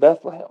born in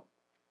Bethlehem?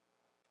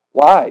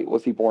 Why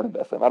was he born in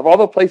Bethlehem? Out of all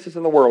the places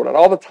in the world, at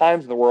all the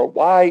times in the world,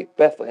 why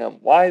Bethlehem?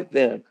 Why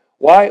then?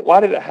 Why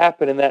did it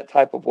happen in that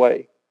type of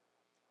way?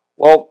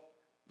 Well,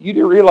 you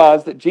do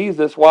realize that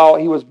Jesus, while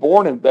he was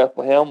born in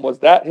Bethlehem, was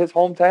that his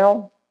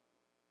hometown?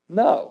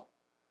 No.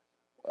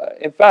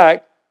 In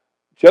fact,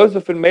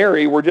 Joseph and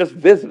Mary were just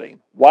visiting.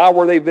 Why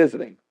were they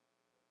visiting?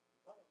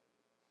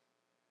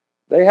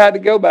 They had to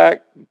go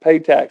back and pay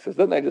taxes.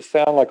 Doesn't that just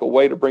sound like a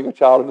way to bring a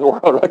child into the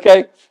world?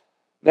 Okay?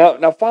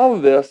 Now follow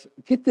this.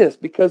 Get this,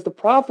 because the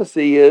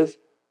prophecy is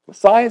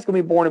Messiah is going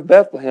to be born in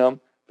Bethlehem,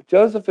 but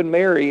Joseph and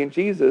Mary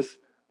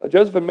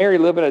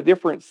live in a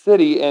different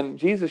city, and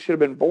Jesus should have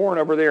been born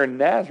over there in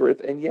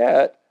Nazareth, and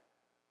yet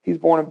he's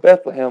born in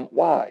Bethlehem.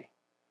 Why?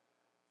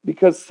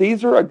 Because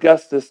Caesar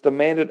Augustus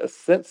demanded a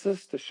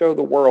census to show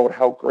the world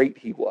how great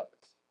he was.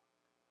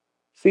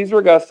 Caesar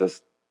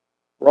Augustus,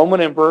 Roman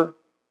emperor,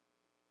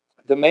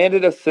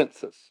 demanded a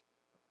census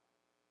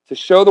to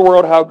show the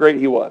world how great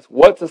he was.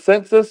 What's a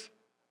census?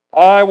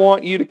 I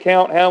want you to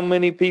count how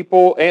many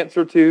people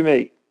answer to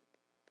me.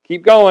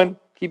 Keep going.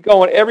 Keep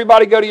going.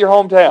 Everybody go to your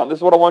hometown. This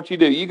is what I want you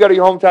to do. You go to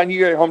your hometown. You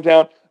go to your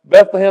hometown.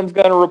 Bethlehem's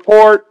going to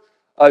report.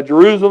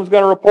 Jerusalem's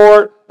going to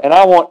report. And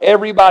I want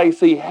everybody to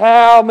see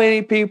how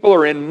many people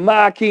are in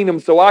my kingdom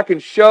so I can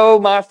show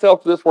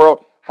myself to this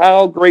world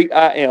how great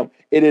I am.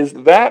 It is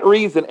that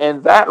reason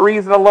and that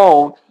reason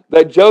alone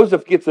that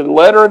Joseph gets a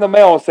letter in the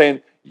mail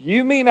saying,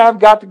 you mean I've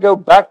got to go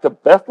back to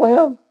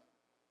Bethlehem?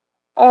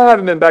 I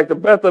haven't been back to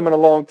Bethlehem in a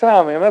long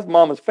time, man. That's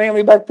Mama's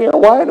family back there.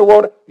 Why in the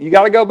world? You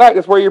got to go back.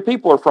 That's where your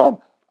people are from.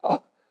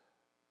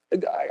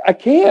 I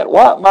can't.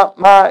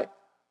 Why?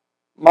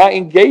 My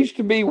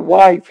engaged-to-be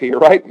wife here,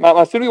 right?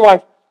 My soon-to-be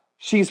wife,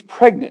 she's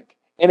pregnant.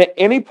 And at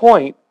any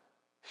point,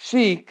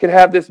 she could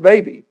have this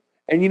baby.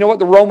 And you know what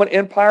the Roman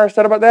Empire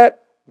said about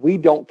that? We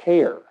don't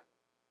care.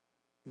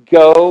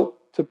 Go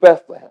to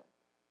Bethlehem.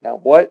 Now,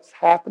 what's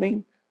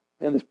happening?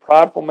 And this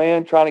prideful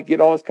man trying to get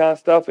all this kind of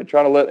stuff and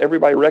trying to let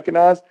everybody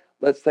recognize.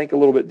 Let's think a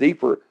little bit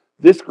deeper.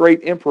 This great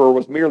emperor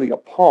was merely a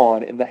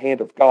pawn in the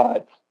hand of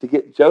God to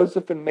get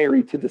Joseph and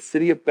Mary to the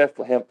city of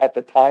Bethlehem at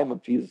the time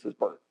of Jesus'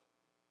 birth.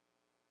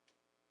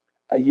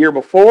 A year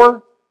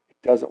before,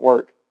 it doesn't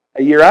work.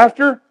 A year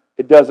after,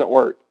 it doesn't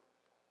work.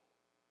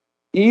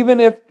 Even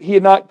if he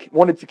had not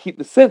wanted to keep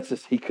the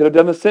census, he could have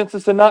done the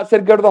census and not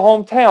said go to the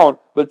hometown.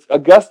 But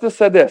Augustus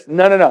said this,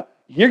 no.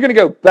 You're going to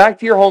go back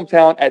to your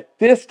hometown at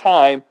this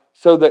time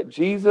so that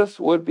Jesus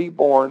would be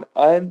born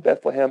in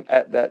Bethlehem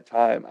at that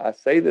time. I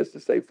say this to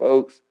say,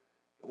 folks,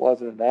 it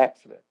wasn't an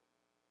accident.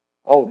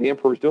 Oh, the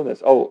emperor's doing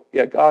this. Oh,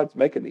 yeah, God's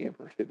making the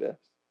emperor do this.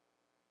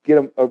 Get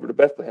him over to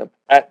Bethlehem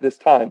at this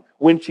time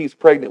when she's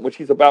pregnant, when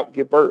she's about to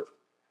give birth.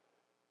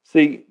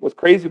 See, what's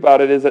crazy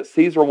about it is that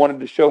Caesar wanted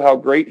to show how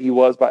great he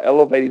was by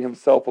elevating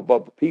himself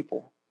above the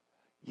people.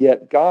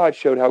 Yet God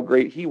showed how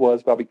great he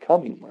was by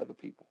becoming one of the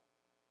people.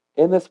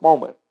 In this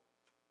moment,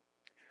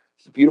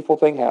 this beautiful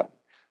thing happened.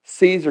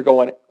 Caesar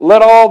going,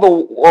 let all the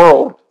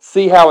world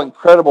see how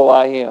incredible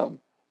I am.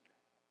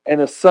 And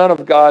the Son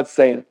of God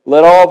saying,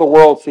 let all the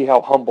world see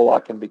how humble I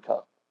can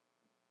become.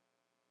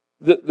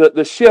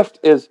 The shift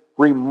is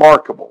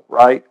remarkable,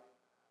 right?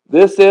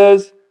 This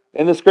is,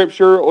 in the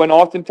scripture, when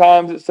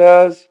oftentimes it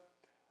says,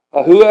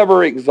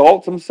 whoever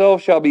exalts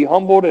himself shall be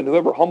humbled, and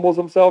whoever humbles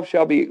himself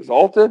shall be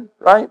exalted,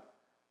 right?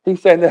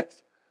 He's saying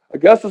this.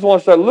 Augustus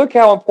wants to say, look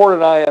how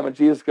important I am. And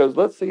Jesus goes,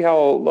 let's see how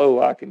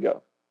low I can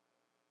go.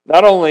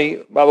 Not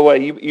only, by the way,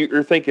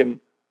 you're thinking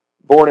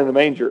born in the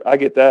manger. I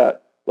get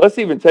that. Let's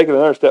even take it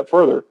another step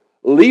further.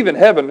 Leaving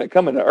heaven and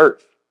coming to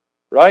earth,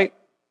 right?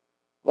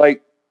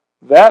 Like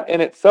that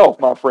in itself,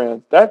 my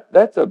friends,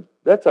 that's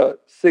a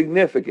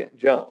significant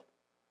jump.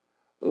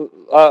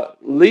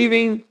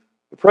 Leaving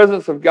the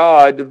presence of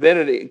God,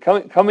 divinity,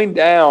 coming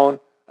down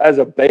as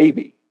a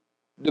baby,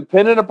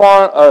 dependent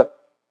upon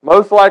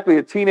most likely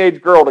a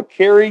teenage girl to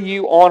carry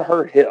you on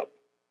her hip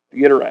to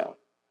get around.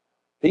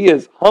 He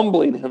is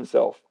humbling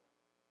himself.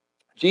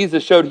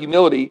 Jesus showed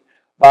humility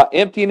by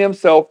emptying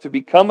himself to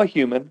become a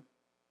human,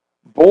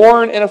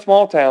 born in a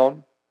small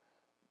town,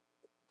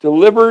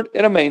 delivered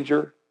in a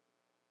manger,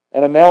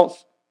 and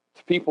announced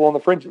to people on the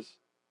fringes.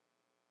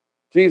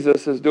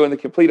 Jesus is doing the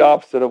complete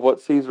opposite of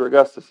what Caesar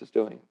Augustus is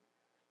doing.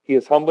 He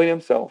is humbling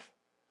himself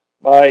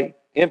by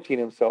emptying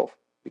himself,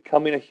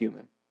 becoming a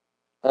human.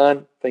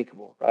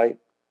 Unthinkable, right?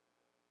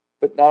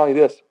 But not only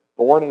this,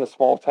 born in a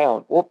small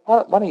town. Well,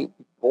 why not he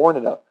born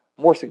in a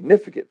more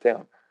significant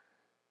town?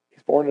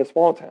 He's born in a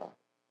small town.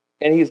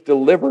 And he's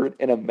delivered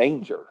in a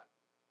manger,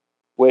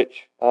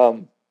 which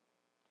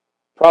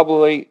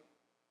probably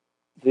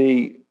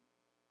the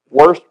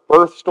worst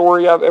birth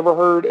story I've ever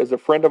heard is a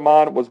friend of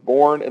mine was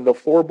born in the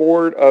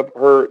floorboard of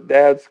her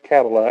dad's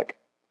Cadillac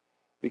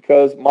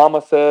because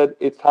mama said,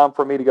 it's time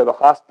for me to go to the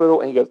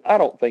hospital. And he goes, I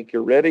don't think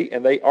you're ready.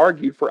 And they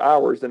argued for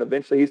hours. And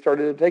eventually he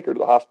started to take her to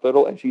the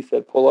hospital. And she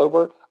said, pull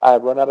over. I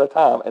had run out of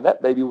time. And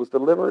that baby was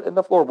delivered in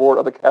the floorboard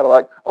of the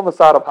Cadillac on the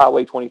side of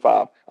Highway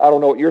 25. I don't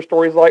know what your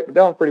story's like, but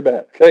that one's pretty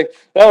bad. Okay,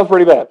 that one's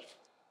pretty bad.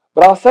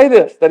 But I'll say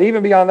this, that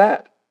even beyond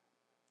that,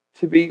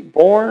 to be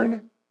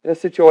born in a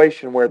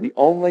situation where the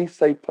only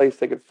safe place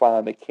they could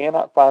find, they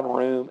cannot find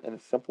room in a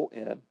simple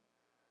inn,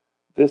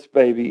 this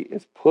baby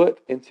is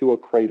put into a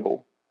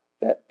cradle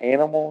that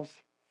animals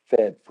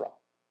fed from.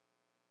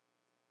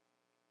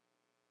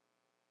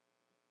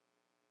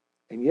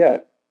 And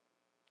yet,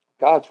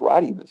 God's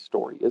writing this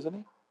story, isn't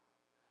he?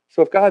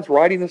 So if God's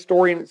writing this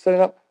story and it's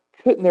setting up,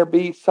 couldn't there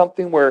be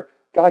something where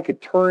God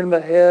could turn the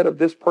head of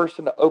this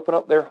person to open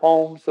up their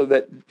home so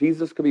that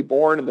Jesus could be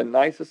born in the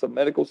nicest of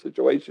medical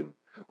situation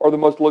or the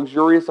most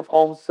luxurious of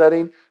home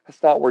setting?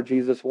 That's not where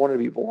Jesus wanted to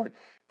be born.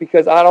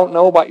 Because I don't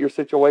know about your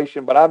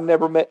situation, but I've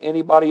never met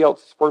anybody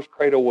else's first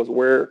cradle was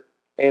where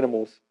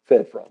animals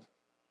fed from.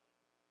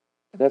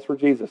 And that's where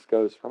Jesus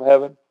goes from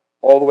heaven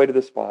all the way to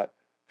this spot,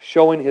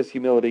 showing his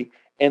humility,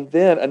 and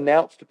then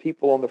announced to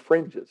people on the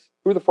fringes.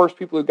 Who were the first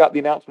people who got the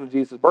announcement of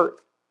Jesus' birth?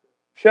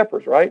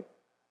 Shepherds, right?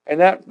 And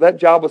that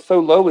job was so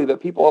lowly that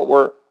people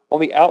were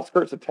on the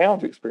outskirts of town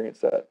to experience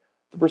that.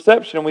 The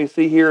perception we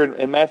see here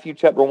in Matthew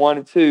chapter 1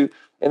 and 2,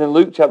 and in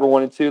Luke chapter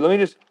 1 and 2. Let me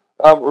just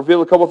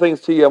reveal a couple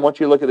things to you. I want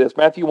you to look at this.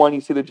 Matthew 1,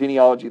 you see the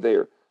genealogy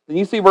there. Then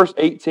you see verse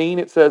 18.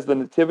 It says the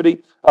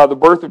nativity, the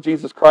birth of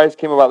Jesus Christ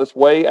came about this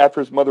way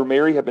after his mother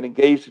Mary had been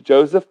engaged to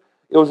Joseph.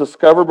 It was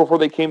discovered before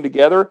they came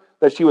together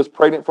that she was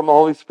pregnant from the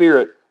Holy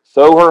Spirit.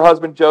 So her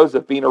husband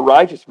Joseph, being a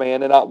righteous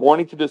man and not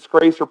wanting to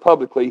disgrace her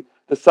publicly,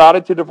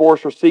 decided to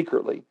divorce her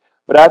secretly.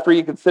 But after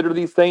he considered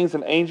these things,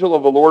 an angel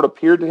of the Lord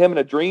appeared to him in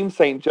a dream,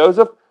 saying,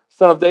 Joseph,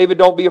 son of David,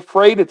 don't be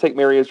afraid to take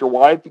Mary as your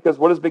wife, because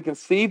what has been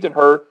conceived in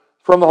her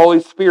from the Holy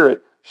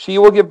Spirit. She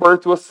will give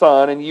birth to a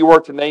son, and you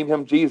are to name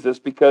him Jesus,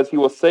 because he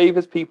will save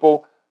his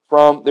people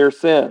from their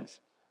sins.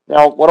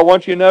 Now, what I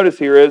want you to notice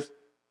here is,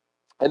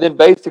 and then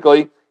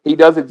basically, he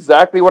does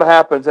exactly what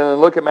happens. And then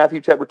look at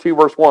Matthew chapter 2,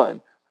 verse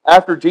 1.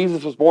 After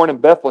Jesus was born in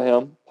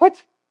Bethlehem,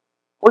 what?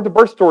 Where'd the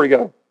birth story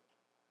go?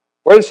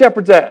 Where are the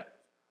shepherds at?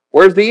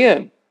 Where's the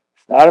inn?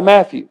 It's not in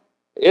Matthew.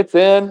 It's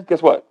in,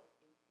 guess what?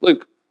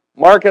 Luke.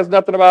 Mark has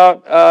nothing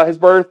about his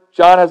birth.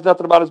 John has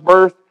nothing about his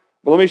birth.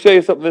 But let me show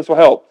you something. This will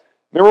help.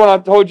 Remember when I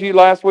told you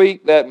last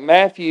week that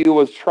Matthew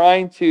was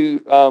trying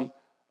to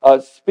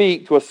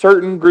speak to a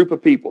certain group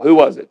of people? Who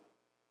was it?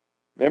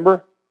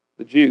 Remember?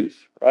 The Jews,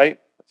 right?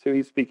 That's who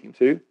he's speaking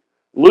to.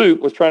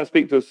 Luke was trying to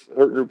speak to a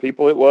certain group of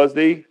people. It was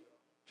the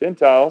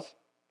Gentiles.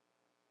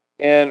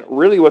 And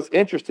really what's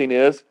interesting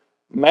is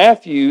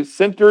Matthew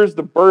centers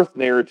the birth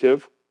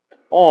narrative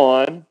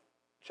on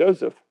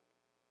Joseph.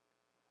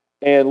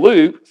 And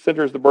Luke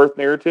centers the birth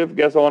narrative,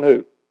 guess on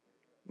who?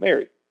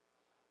 Mary.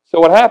 So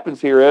what happens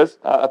here is,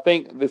 I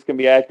think this can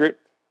be accurate,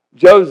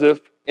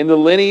 Joseph, in the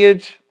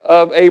lineage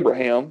of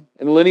Abraham,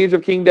 in the lineage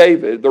of King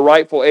David, the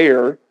rightful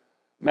heir,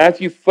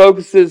 Matthew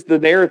focuses the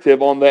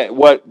narrative on that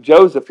what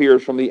Joseph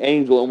hears from the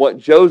angel and what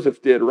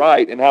Joseph did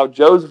right and how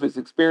Joseph is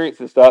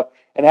experiencing stuff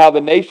and how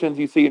the nations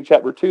you see in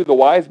chapter 2, the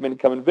wise men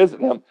come and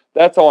visit him.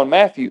 That's all in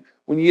Matthew.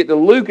 When you get to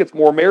Luke, it's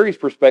more Mary's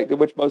perspective,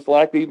 which most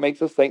likely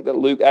makes us think that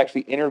Luke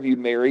actually interviewed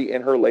Mary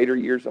in her later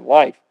years in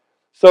life.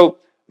 So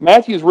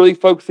Matthew's really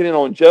focusing in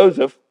on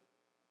Joseph.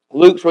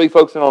 Luke's really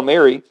focusing on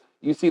Mary.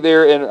 You see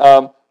there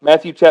in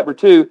Matthew chapter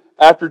 2,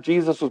 after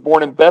Jesus was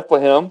born in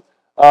Bethlehem,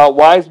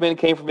 wise men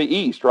came from the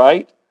east,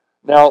 right?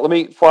 Now, let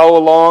me follow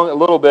along a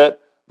little bit.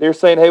 They're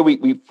saying, hey,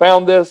 we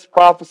found this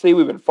prophecy.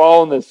 We've been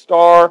following this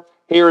star.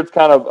 Herod's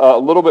kind of a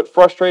little bit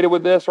frustrated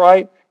with this,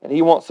 right? And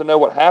he wants to know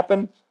what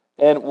happened.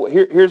 And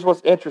here's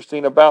what's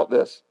interesting about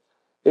this.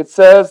 It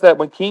says that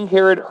when King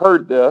Herod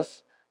heard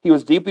this, he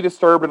was deeply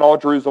disturbed and all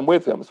Jerusalem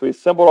with him. So he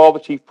assembled all the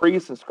chief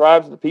priests and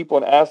scribes and the people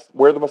and asked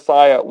where the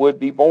Messiah would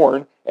be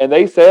born. And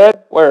they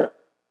said, where?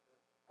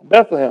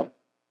 Bethlehem.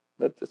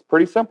 That's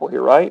pretty simple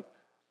here, right?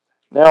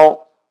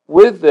 Now,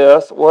 with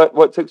this,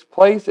 what takes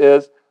place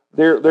is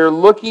they're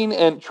looking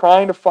and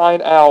trying to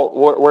find out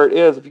where it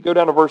is. If you go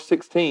down to verse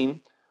 16,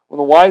 when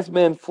the wise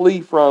men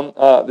flee from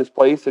this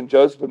place and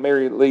Joseph and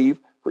Mary leave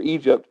for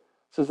Egypt,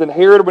 it says, then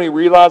Herod, when he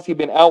realized he'd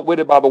been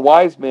outwitted by the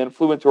wise men,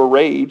 flew into a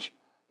rage.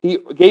 He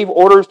gave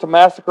orders to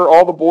massacre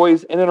all the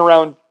boys in and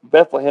around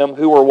Bethlehem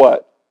who were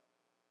what?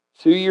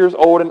 2 years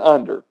old and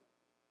under.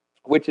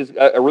 which is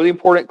a really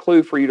important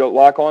clue for you to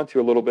lock onto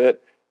a little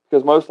bit,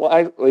 because most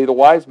likely the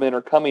wise men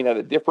are coming at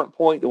a different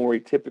point than where we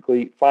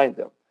typically find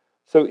them.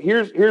 So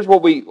here's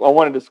what I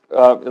wanted to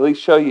at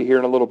least show you here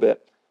in a little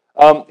bit.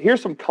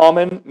 Here's some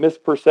common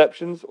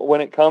misperceptions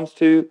when it comes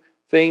to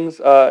things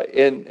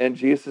in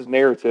Jesus'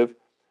 narrative.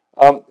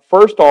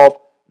 First off,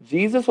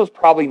 Jesus was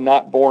probably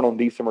not born on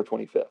December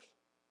 25th.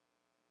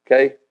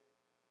 Okay?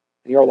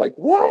 And you're all like,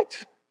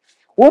 what?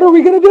 What are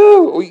we going to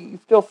do? We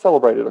still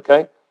celebrate it,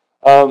 okay?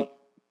 Um,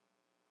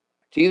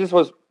 Jesus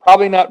was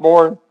probably not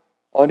born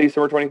on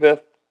December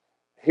 25th.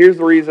 Here's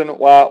the reason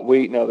why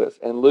we know this.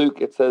 In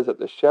Luke, it says that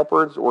the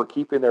shepherds were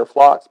keeping their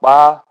flocks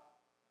by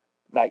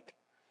night.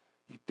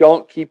 You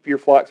don't keep your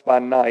flocks by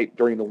night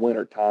during the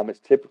winter time. It's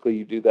typically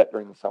you do that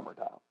during the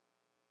summertime.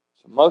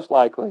 So most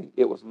likely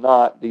it was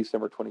not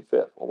December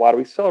 25th. Well, why do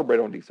we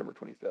celebrate on December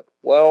 25th?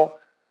 Well,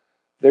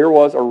 there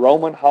was a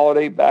Roman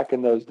holiday back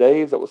in those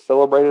days that was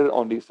celebrated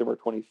on December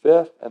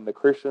 25th, and the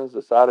Christians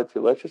decided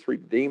to let's just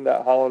redeem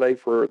that holiday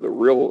for the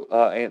real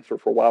answer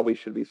for why we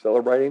should be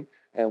celebrating,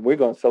 and we're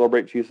going to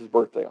celebrate Jesus'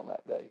 birthday on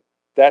that day.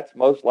 That's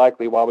most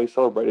likely why we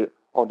celebrate it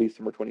on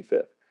December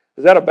 25th.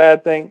 Is that a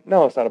bad thing?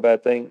 No, it's not a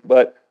bad thing,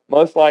 but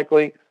most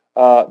likely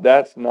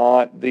that's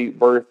not the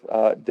birth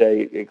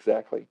day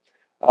exactly.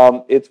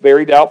 It's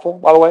very doubtful,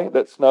 by the way,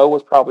 that snow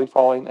was probably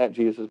falling at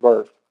Jesus'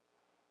 birth,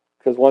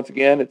 because once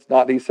again, it's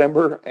not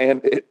December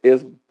and it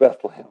is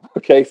Bethlehem.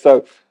 Okay,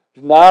 so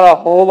there's not a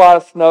whole lot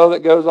of snow that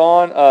goes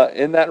on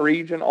in that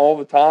region all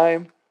the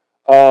time,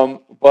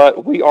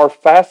 but we are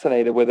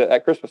fascinated with it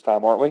at Christmas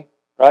time, aren't we?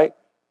 Right?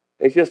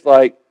 It's just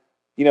like,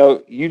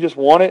 you just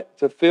want it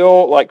to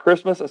feel like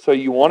Christmas, and so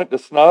you want it to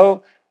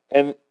snow.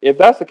 And if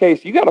that's the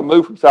case, you got to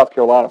move from South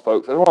Carolina,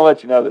 folks. I just want to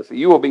let you know this.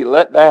 You will be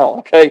let down,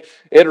 okay?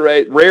 It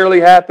rarely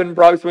happened.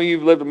 Probably some of you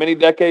have lived many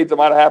decades. It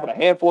might have happened a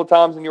handful of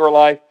times in your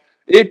life.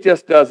 It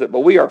just doesn't.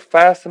 But we are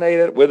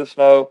fascinated with the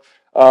snow,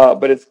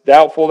 but it's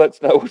doubtful that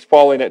snow was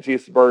falling at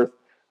Jesus' birth.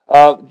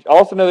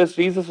 Also know this,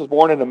 Jesus was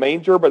born in a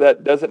manger, but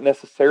that doesn't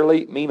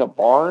necessarily mean a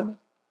barn.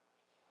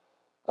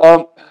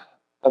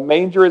 A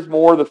manger is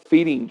more the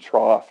feeding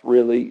trough,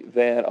 really,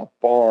 than a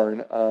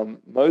barn.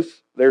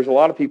 There's a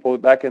lot of people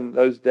back in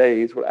those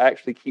days would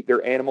actually keep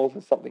their animals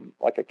in something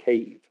like a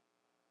cave.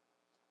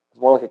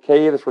 It's more like a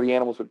cave. That's where the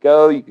animals would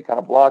go. You could kind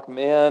of block them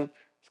in.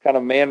 It's kind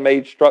of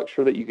man-made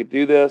structure that you could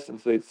do this,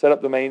 and so they'd set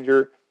up the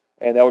manger,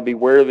 and that would be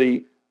where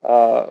the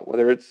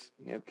whether it's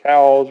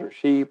cows or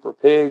sheep or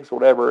pigs or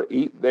whatever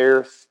eat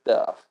their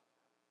stuff.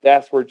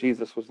 That's where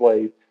Jesus was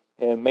laid,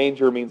 and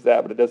manger means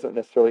that, but it doesn't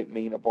necessarily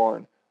mean a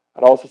barn.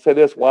 I'd also say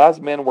this,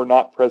 wise men were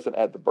not present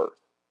at the birth.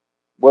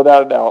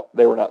 Without a doubt,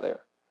 they were not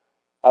there.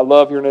 I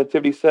love your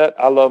nativity set.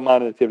 I love my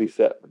nativity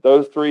set. But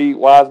those three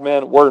wise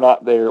men were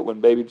not there when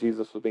baby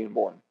Jesus was being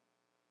born.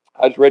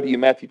 I just read to you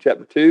Matthew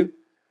chapter 2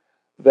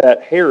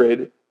 that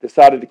Herod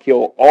decided to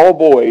kill all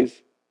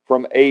boys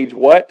from age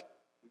what?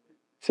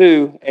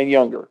 2 and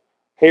younger.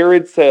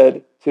 Herod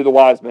said to the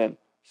wise men,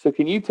 so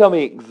can you tell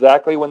me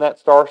exactly when that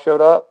star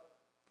showed up?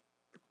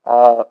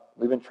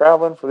 We've been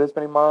traveling for this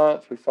many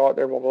months. We saw it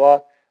there, blah, blah,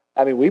 blah.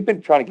 I mean, we've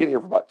been trying to get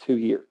here for about 2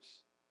 years.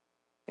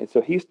 And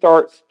so he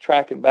starts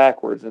tracking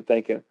backwards and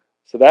thinking,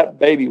 so that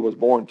baby was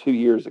born 2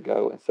 years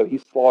ago. And so he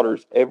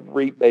slaughters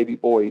every baby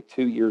boy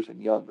 2 years and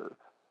younger.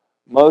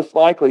 Most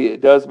likely,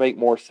 it does make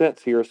more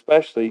sense here,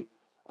 especially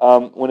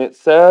when it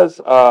says,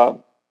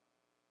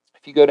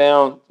 if you go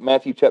down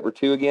Matthew chapter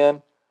 2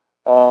 again,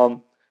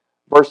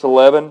 verse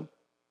 11,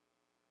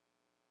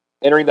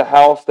 entering the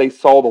house, they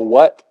saw the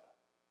what?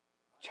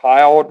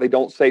 Child. They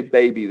don't say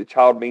baby. The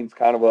child means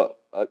kind of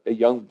a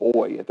young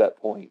boy at that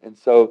point. And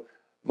so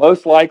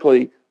most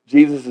likely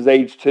Jesus is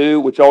age 2,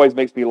 which always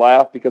makes me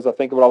laugh because I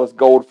think about all this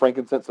gold,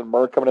 frankincense, and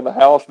myrrh coming in the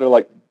house. And they're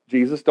like,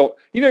 Jesus,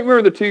 you don't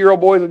remember the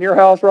 2-year-old boys in your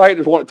house, right?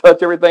 Just want to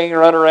touch everything and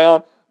run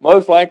around.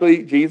 Most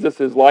likely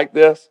Jesus is like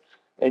this,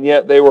 and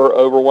yet they were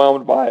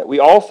overwhelmed by it. We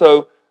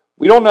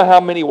don't know how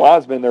many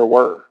wise men there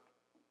were.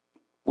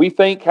 We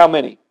think how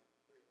many?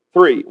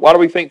 3. Why do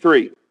we think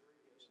 3?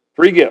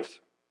 3 gifts.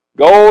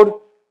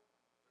 Gold,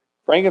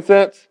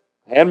 frankincense,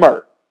 and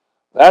myrrh.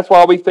 That's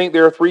why we think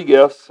there are 3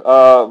 gifts,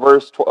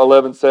 verse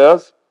 11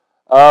 says.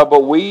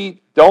 But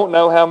we don't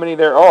know how many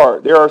there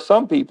are. There are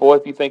some people,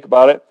 if you think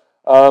about it,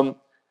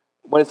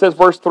 when it says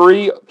verse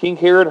 3, King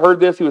Herod heard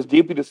this, he was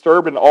deeply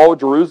disturbed, and all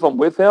Jerusalem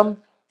with him.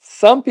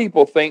 Some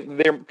people think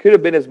there could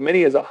have been as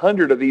many as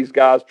 100 of these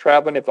guys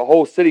traveling if the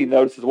whole city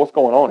notices what's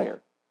going on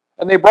here.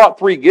 And they brought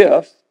 3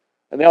 gifts,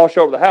 and they all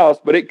show up at the house,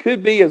 but it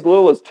could be as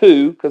little as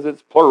 2, because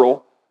it's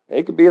plural.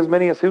 It could be as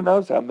many as who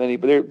knows how many,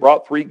 but they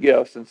brought 3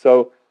 gifts. And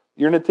so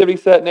your nativity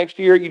set next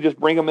year, you just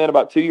bring them in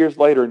about 2 years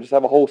later and just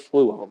have a whole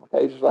slew of them.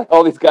 Okay, just like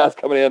all these guys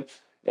coming in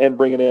and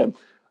bringing in.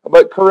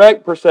 But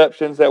correct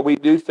perceptions that we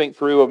do think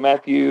through of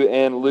Matthew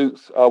and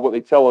Luke's, what they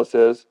tell us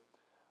is,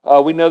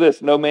 we know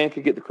this, no man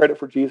could get the credit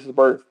for Jesus'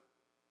 birth.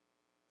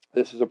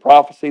 This is a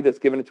prophecy that's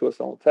given to us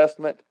in the Old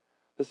Testament.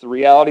 This is a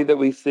reality that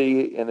we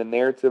see in the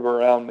narrative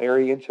around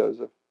Mary and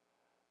Joseph,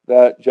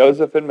 that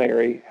Joseph and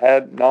Mary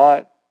had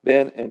not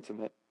been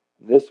intimate.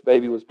 This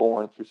baby was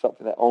born through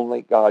something that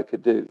only God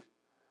could do.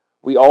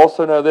 We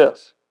also know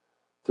this.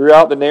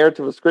 Throughout the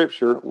narrative of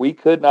Scripture, we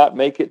could not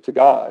make it to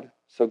God,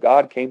 so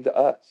God came to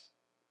us.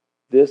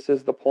 This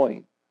is the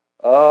point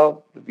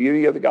of the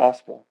beauty of the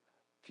gospel.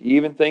 If you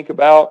even think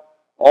about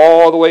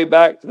all the way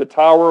back to the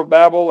Tower of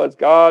Babel, as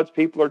God's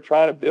people are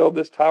trying to build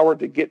this tower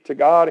to get to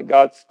God, and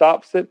God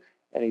stops it,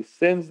 and he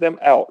sends them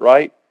out,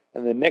 right?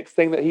 And the next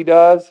thing that he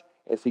does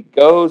is he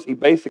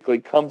basically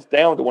comes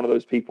down to one of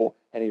those people,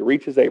 and he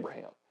reaches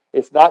Abraham.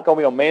 It's not going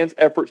to be on man's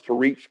efforts to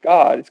reach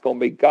God. It's going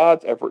to be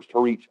God's efforts to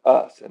reach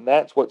us. And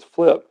that's what's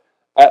flipped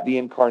at the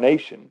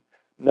Incarnation.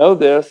 Know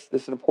this.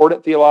 This is an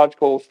important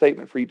theological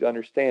statement for you to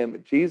understand.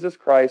 But Jesus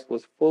Christ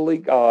was fully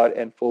God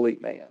and fully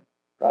man.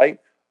 Right?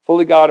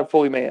 Fully God and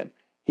fully man.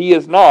 He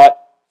is not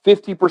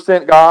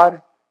 50%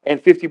 God and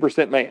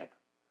 50% man.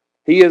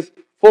 He is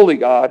fully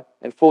God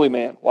and fully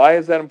man. Why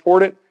is that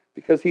important?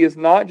 Because he is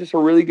not just a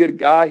really good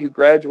guy who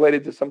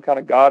graduated to some kind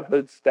of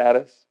godhood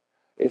status.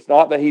 It's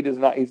not that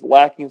he's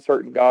lacking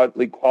certain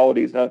godly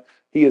qualities. No,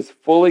 he is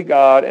fully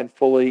God and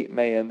fully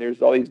man.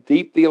 There's all these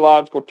deep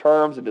theological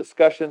terms and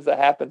discussions that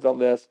happens on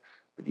this.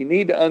 But you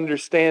need to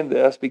understand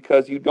this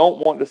because you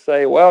don't want to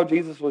say, well,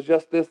 Jesus was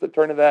just this that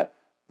turned to that.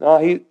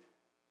 No,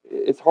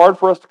 it's hard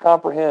for us to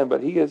comprehend,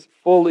 but he is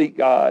fully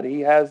God. He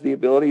has the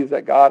abilities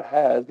that God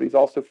has, but he's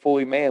also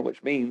fully man,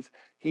 which means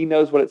he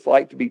knows what it's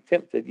like to be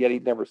tempted, yet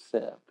he'd never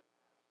sinned.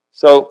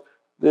 So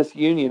this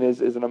union is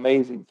an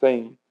amazing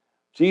thing.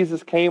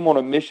 Jesus came on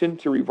a mission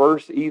to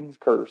reverse Eden's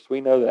curse. We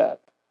know that.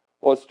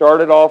 Well, it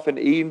started off in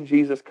Eden.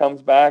 Jesus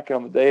comes back and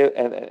on the day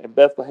in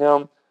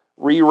Bethlehem,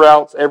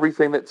 reroutes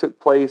everything that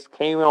took place,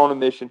 came in on a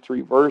mission to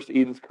reverse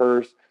Eden's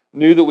curse,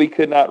 knew that we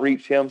could not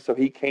reach him, so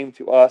he came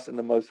to us in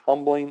the most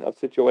humbling of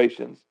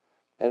situations,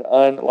 an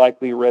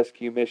unlikely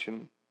rescue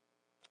mission.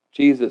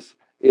 Jesus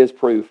is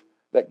proof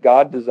that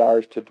God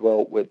desires to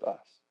dwell with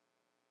us.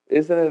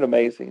 Isn't it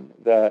amazing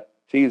that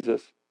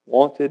Jesus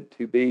wanted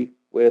to be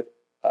with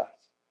us?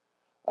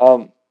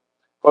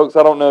 Folks,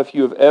 I don't know if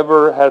you have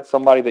ever had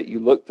somebody that you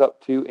looked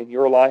up to in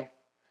your life,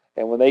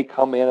 and when they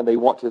come in and they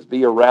want to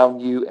be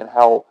around you and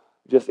how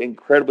just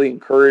incredibly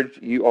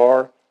encouraged you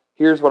are,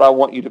 here's what I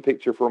want you to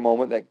picture for a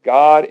moment, that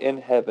God in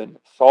heaven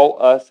saw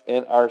us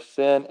in our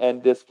sin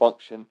and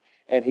dysfunction,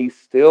 and he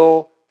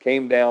still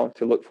came down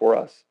to look for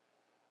us.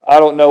 I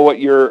don't know what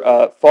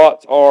your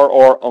thoughts are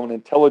on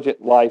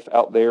intelligent life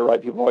out there,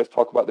 right? People always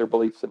talk about their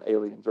beliefs in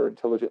aliens or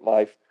intelligent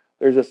life.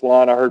 There's this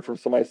line I heard from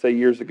somebody say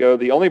years ago,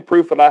 the only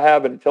proof that I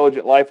have an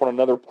intelligent life on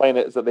another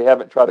planet is that they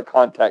haven't tried to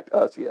contact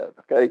us yet,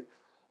 okay?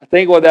 I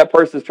think what that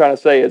person is trying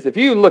to say is if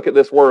you look at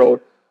this world,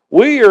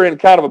 we are in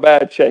kind of a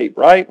bad shape,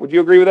 right? Would you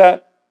agree with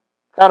that?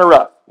 Kind of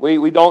rough.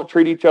 We don't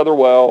treat each other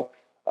well.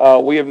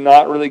 We have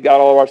not really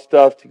got all of our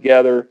stuff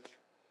together.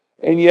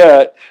 And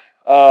yet,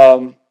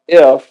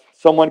 if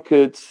someone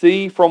could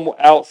see from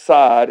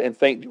outside and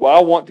think, do I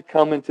want to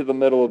come into the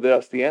middle of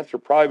this? The answer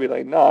would probably be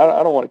like, no,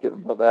 I don't want to get in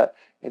the middle of that.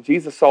 And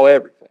Jesus saw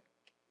everything.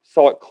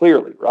 Saw it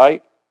clearly,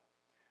 right?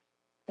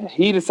 And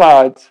he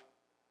decides,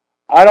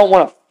 I don't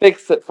want to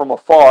fix it from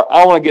afar.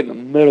 I want to get in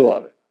the middle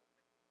of it.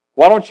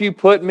 Why don't you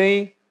put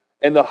me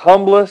in the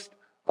humblest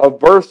of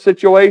birth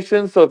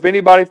situations? So if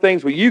anybody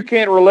thinks, well, you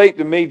can't relate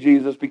to me,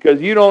 Jesus,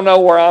 because you don't know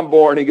where I'm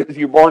born. He goes,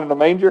 you're born in a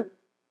manger?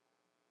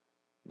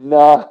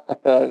 No,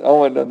 I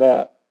wouldn't have done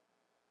that.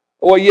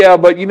 Well, yeah,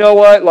 but you know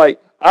what?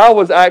 Like, I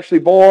was actually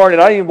born,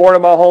 and I ain't born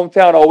in my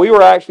hometown. Oh, we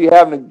were actually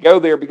having to go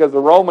there because the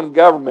Roman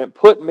government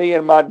put me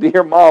and my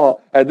dear mama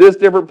at this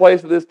different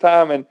place at this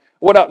time. And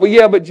well,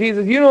 yeah, but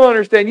Jesus, you don't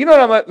understand. You know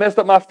how messed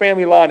up my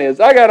family line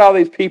is. I got all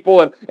these people,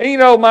 and you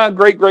know, my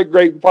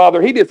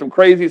great-great-great-father, he did some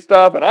crazy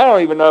stuff, and I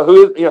don't even know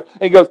who, you know.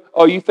 And he goes,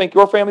 oh, you think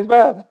your family's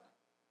bad?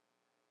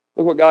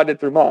 Look what God did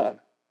through mine.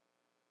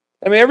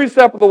 I mean, every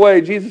step of the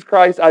way, Jesus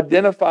Christ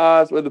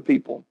identifies with the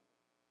people.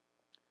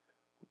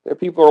 Their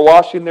people are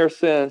washing their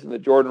sins in the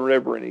Jordan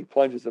River, and he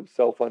plunges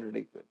himself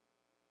underneath it.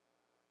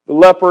 The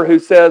leper who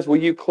says, will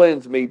you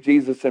cleanse me?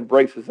 Jesus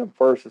embraces him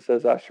first and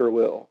says, I sure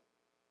will.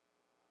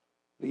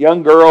 The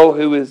young girl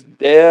who is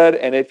dead,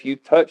 and if you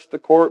touch the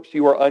corpse,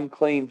 you are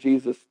unclean.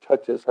 Jesus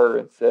touches her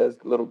and says,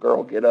 little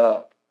girl, get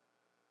up.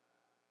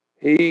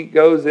 He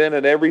goes in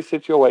every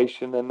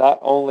situation and not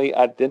only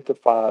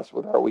identifies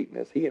with our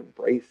weakness, he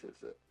embraces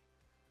it.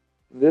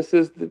 This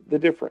is the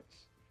difference.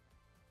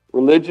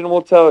 Religion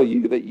will tell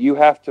you that you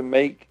have to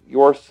make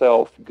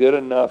yourself good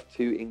enough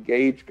to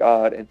engage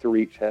God and to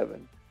reach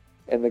heaven.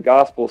 And the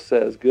gospel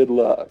says, good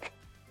luck,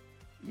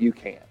 you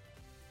can't.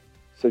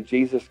 So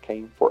Jesus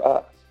came for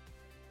us.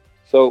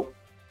 So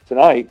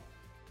tonight,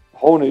 the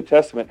whole New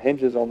Testament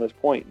hinges on this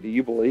point. Do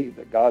you believe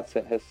that God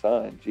sent his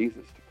son,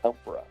 Jesus, to come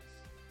for us?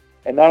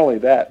 And not only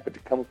that, but to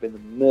come up in the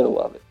middle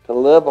of it, to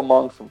live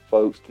among some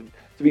folks,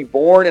 to be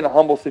born in a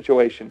humble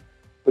situation,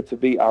 but to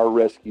be our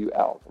rescue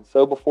out. And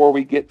so before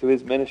we get to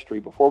his ministry,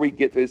 before we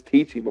get to his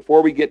teaching,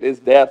 before we get to his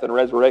death and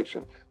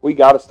resurrection, we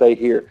got to stay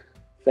here.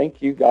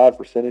 Thank you, God,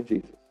 for sending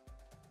Jesus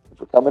and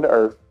for coming to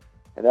earth.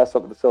 And that's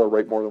something to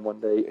celebrate more than one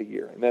day a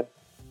year. Amen.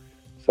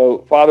 So,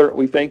 Father,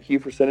 we thank you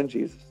for sending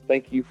Jesus.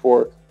 Thank you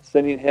for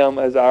sending him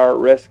as our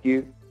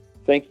rescue.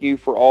 Thank you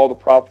for all the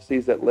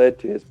prophecies that led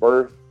to his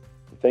birth.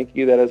 Thank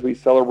you that as we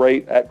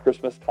celebrate at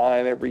Christmas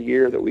time every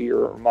year, that we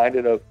are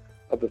reminded of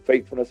the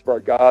faithfulness of our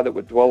God that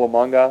would dwell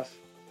among us.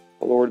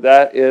 But Lord,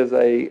 that is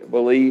a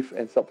belief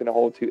and something to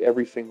hold to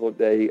every single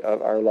day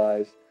of our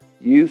lives.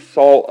 You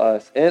saw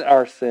us in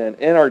our sin,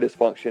 in our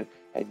dysfunction,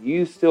 and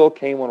you still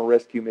came on a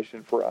rescue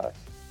mission for us.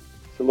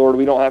 So Lord,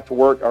 we don't have to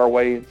work our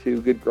way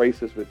into good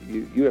graces with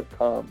you. You have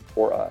come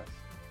for us.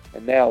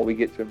 And now we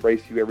get to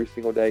embrace you every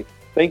single day.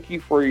 Thank you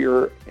for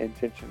your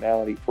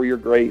intentionality, for your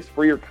grace,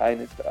 for your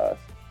kindness to us.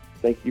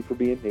 Thank you for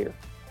being near.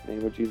 In the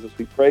name of Jesus,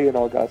 we pray, and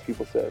all God's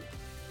people said,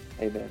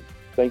 amen.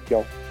 Thank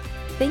y'all.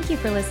 Thank you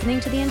for listening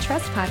to the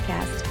Entrust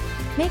Podcast.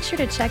 Make sure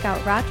to check out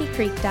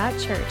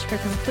rockycreek.church for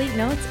complete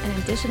notes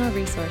and additional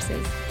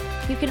resources.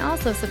 You can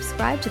also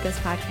subscribe to this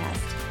podcast.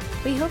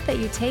 We hope that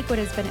you take what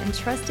has been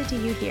entrusted to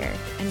you here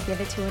and give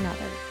it to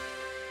another.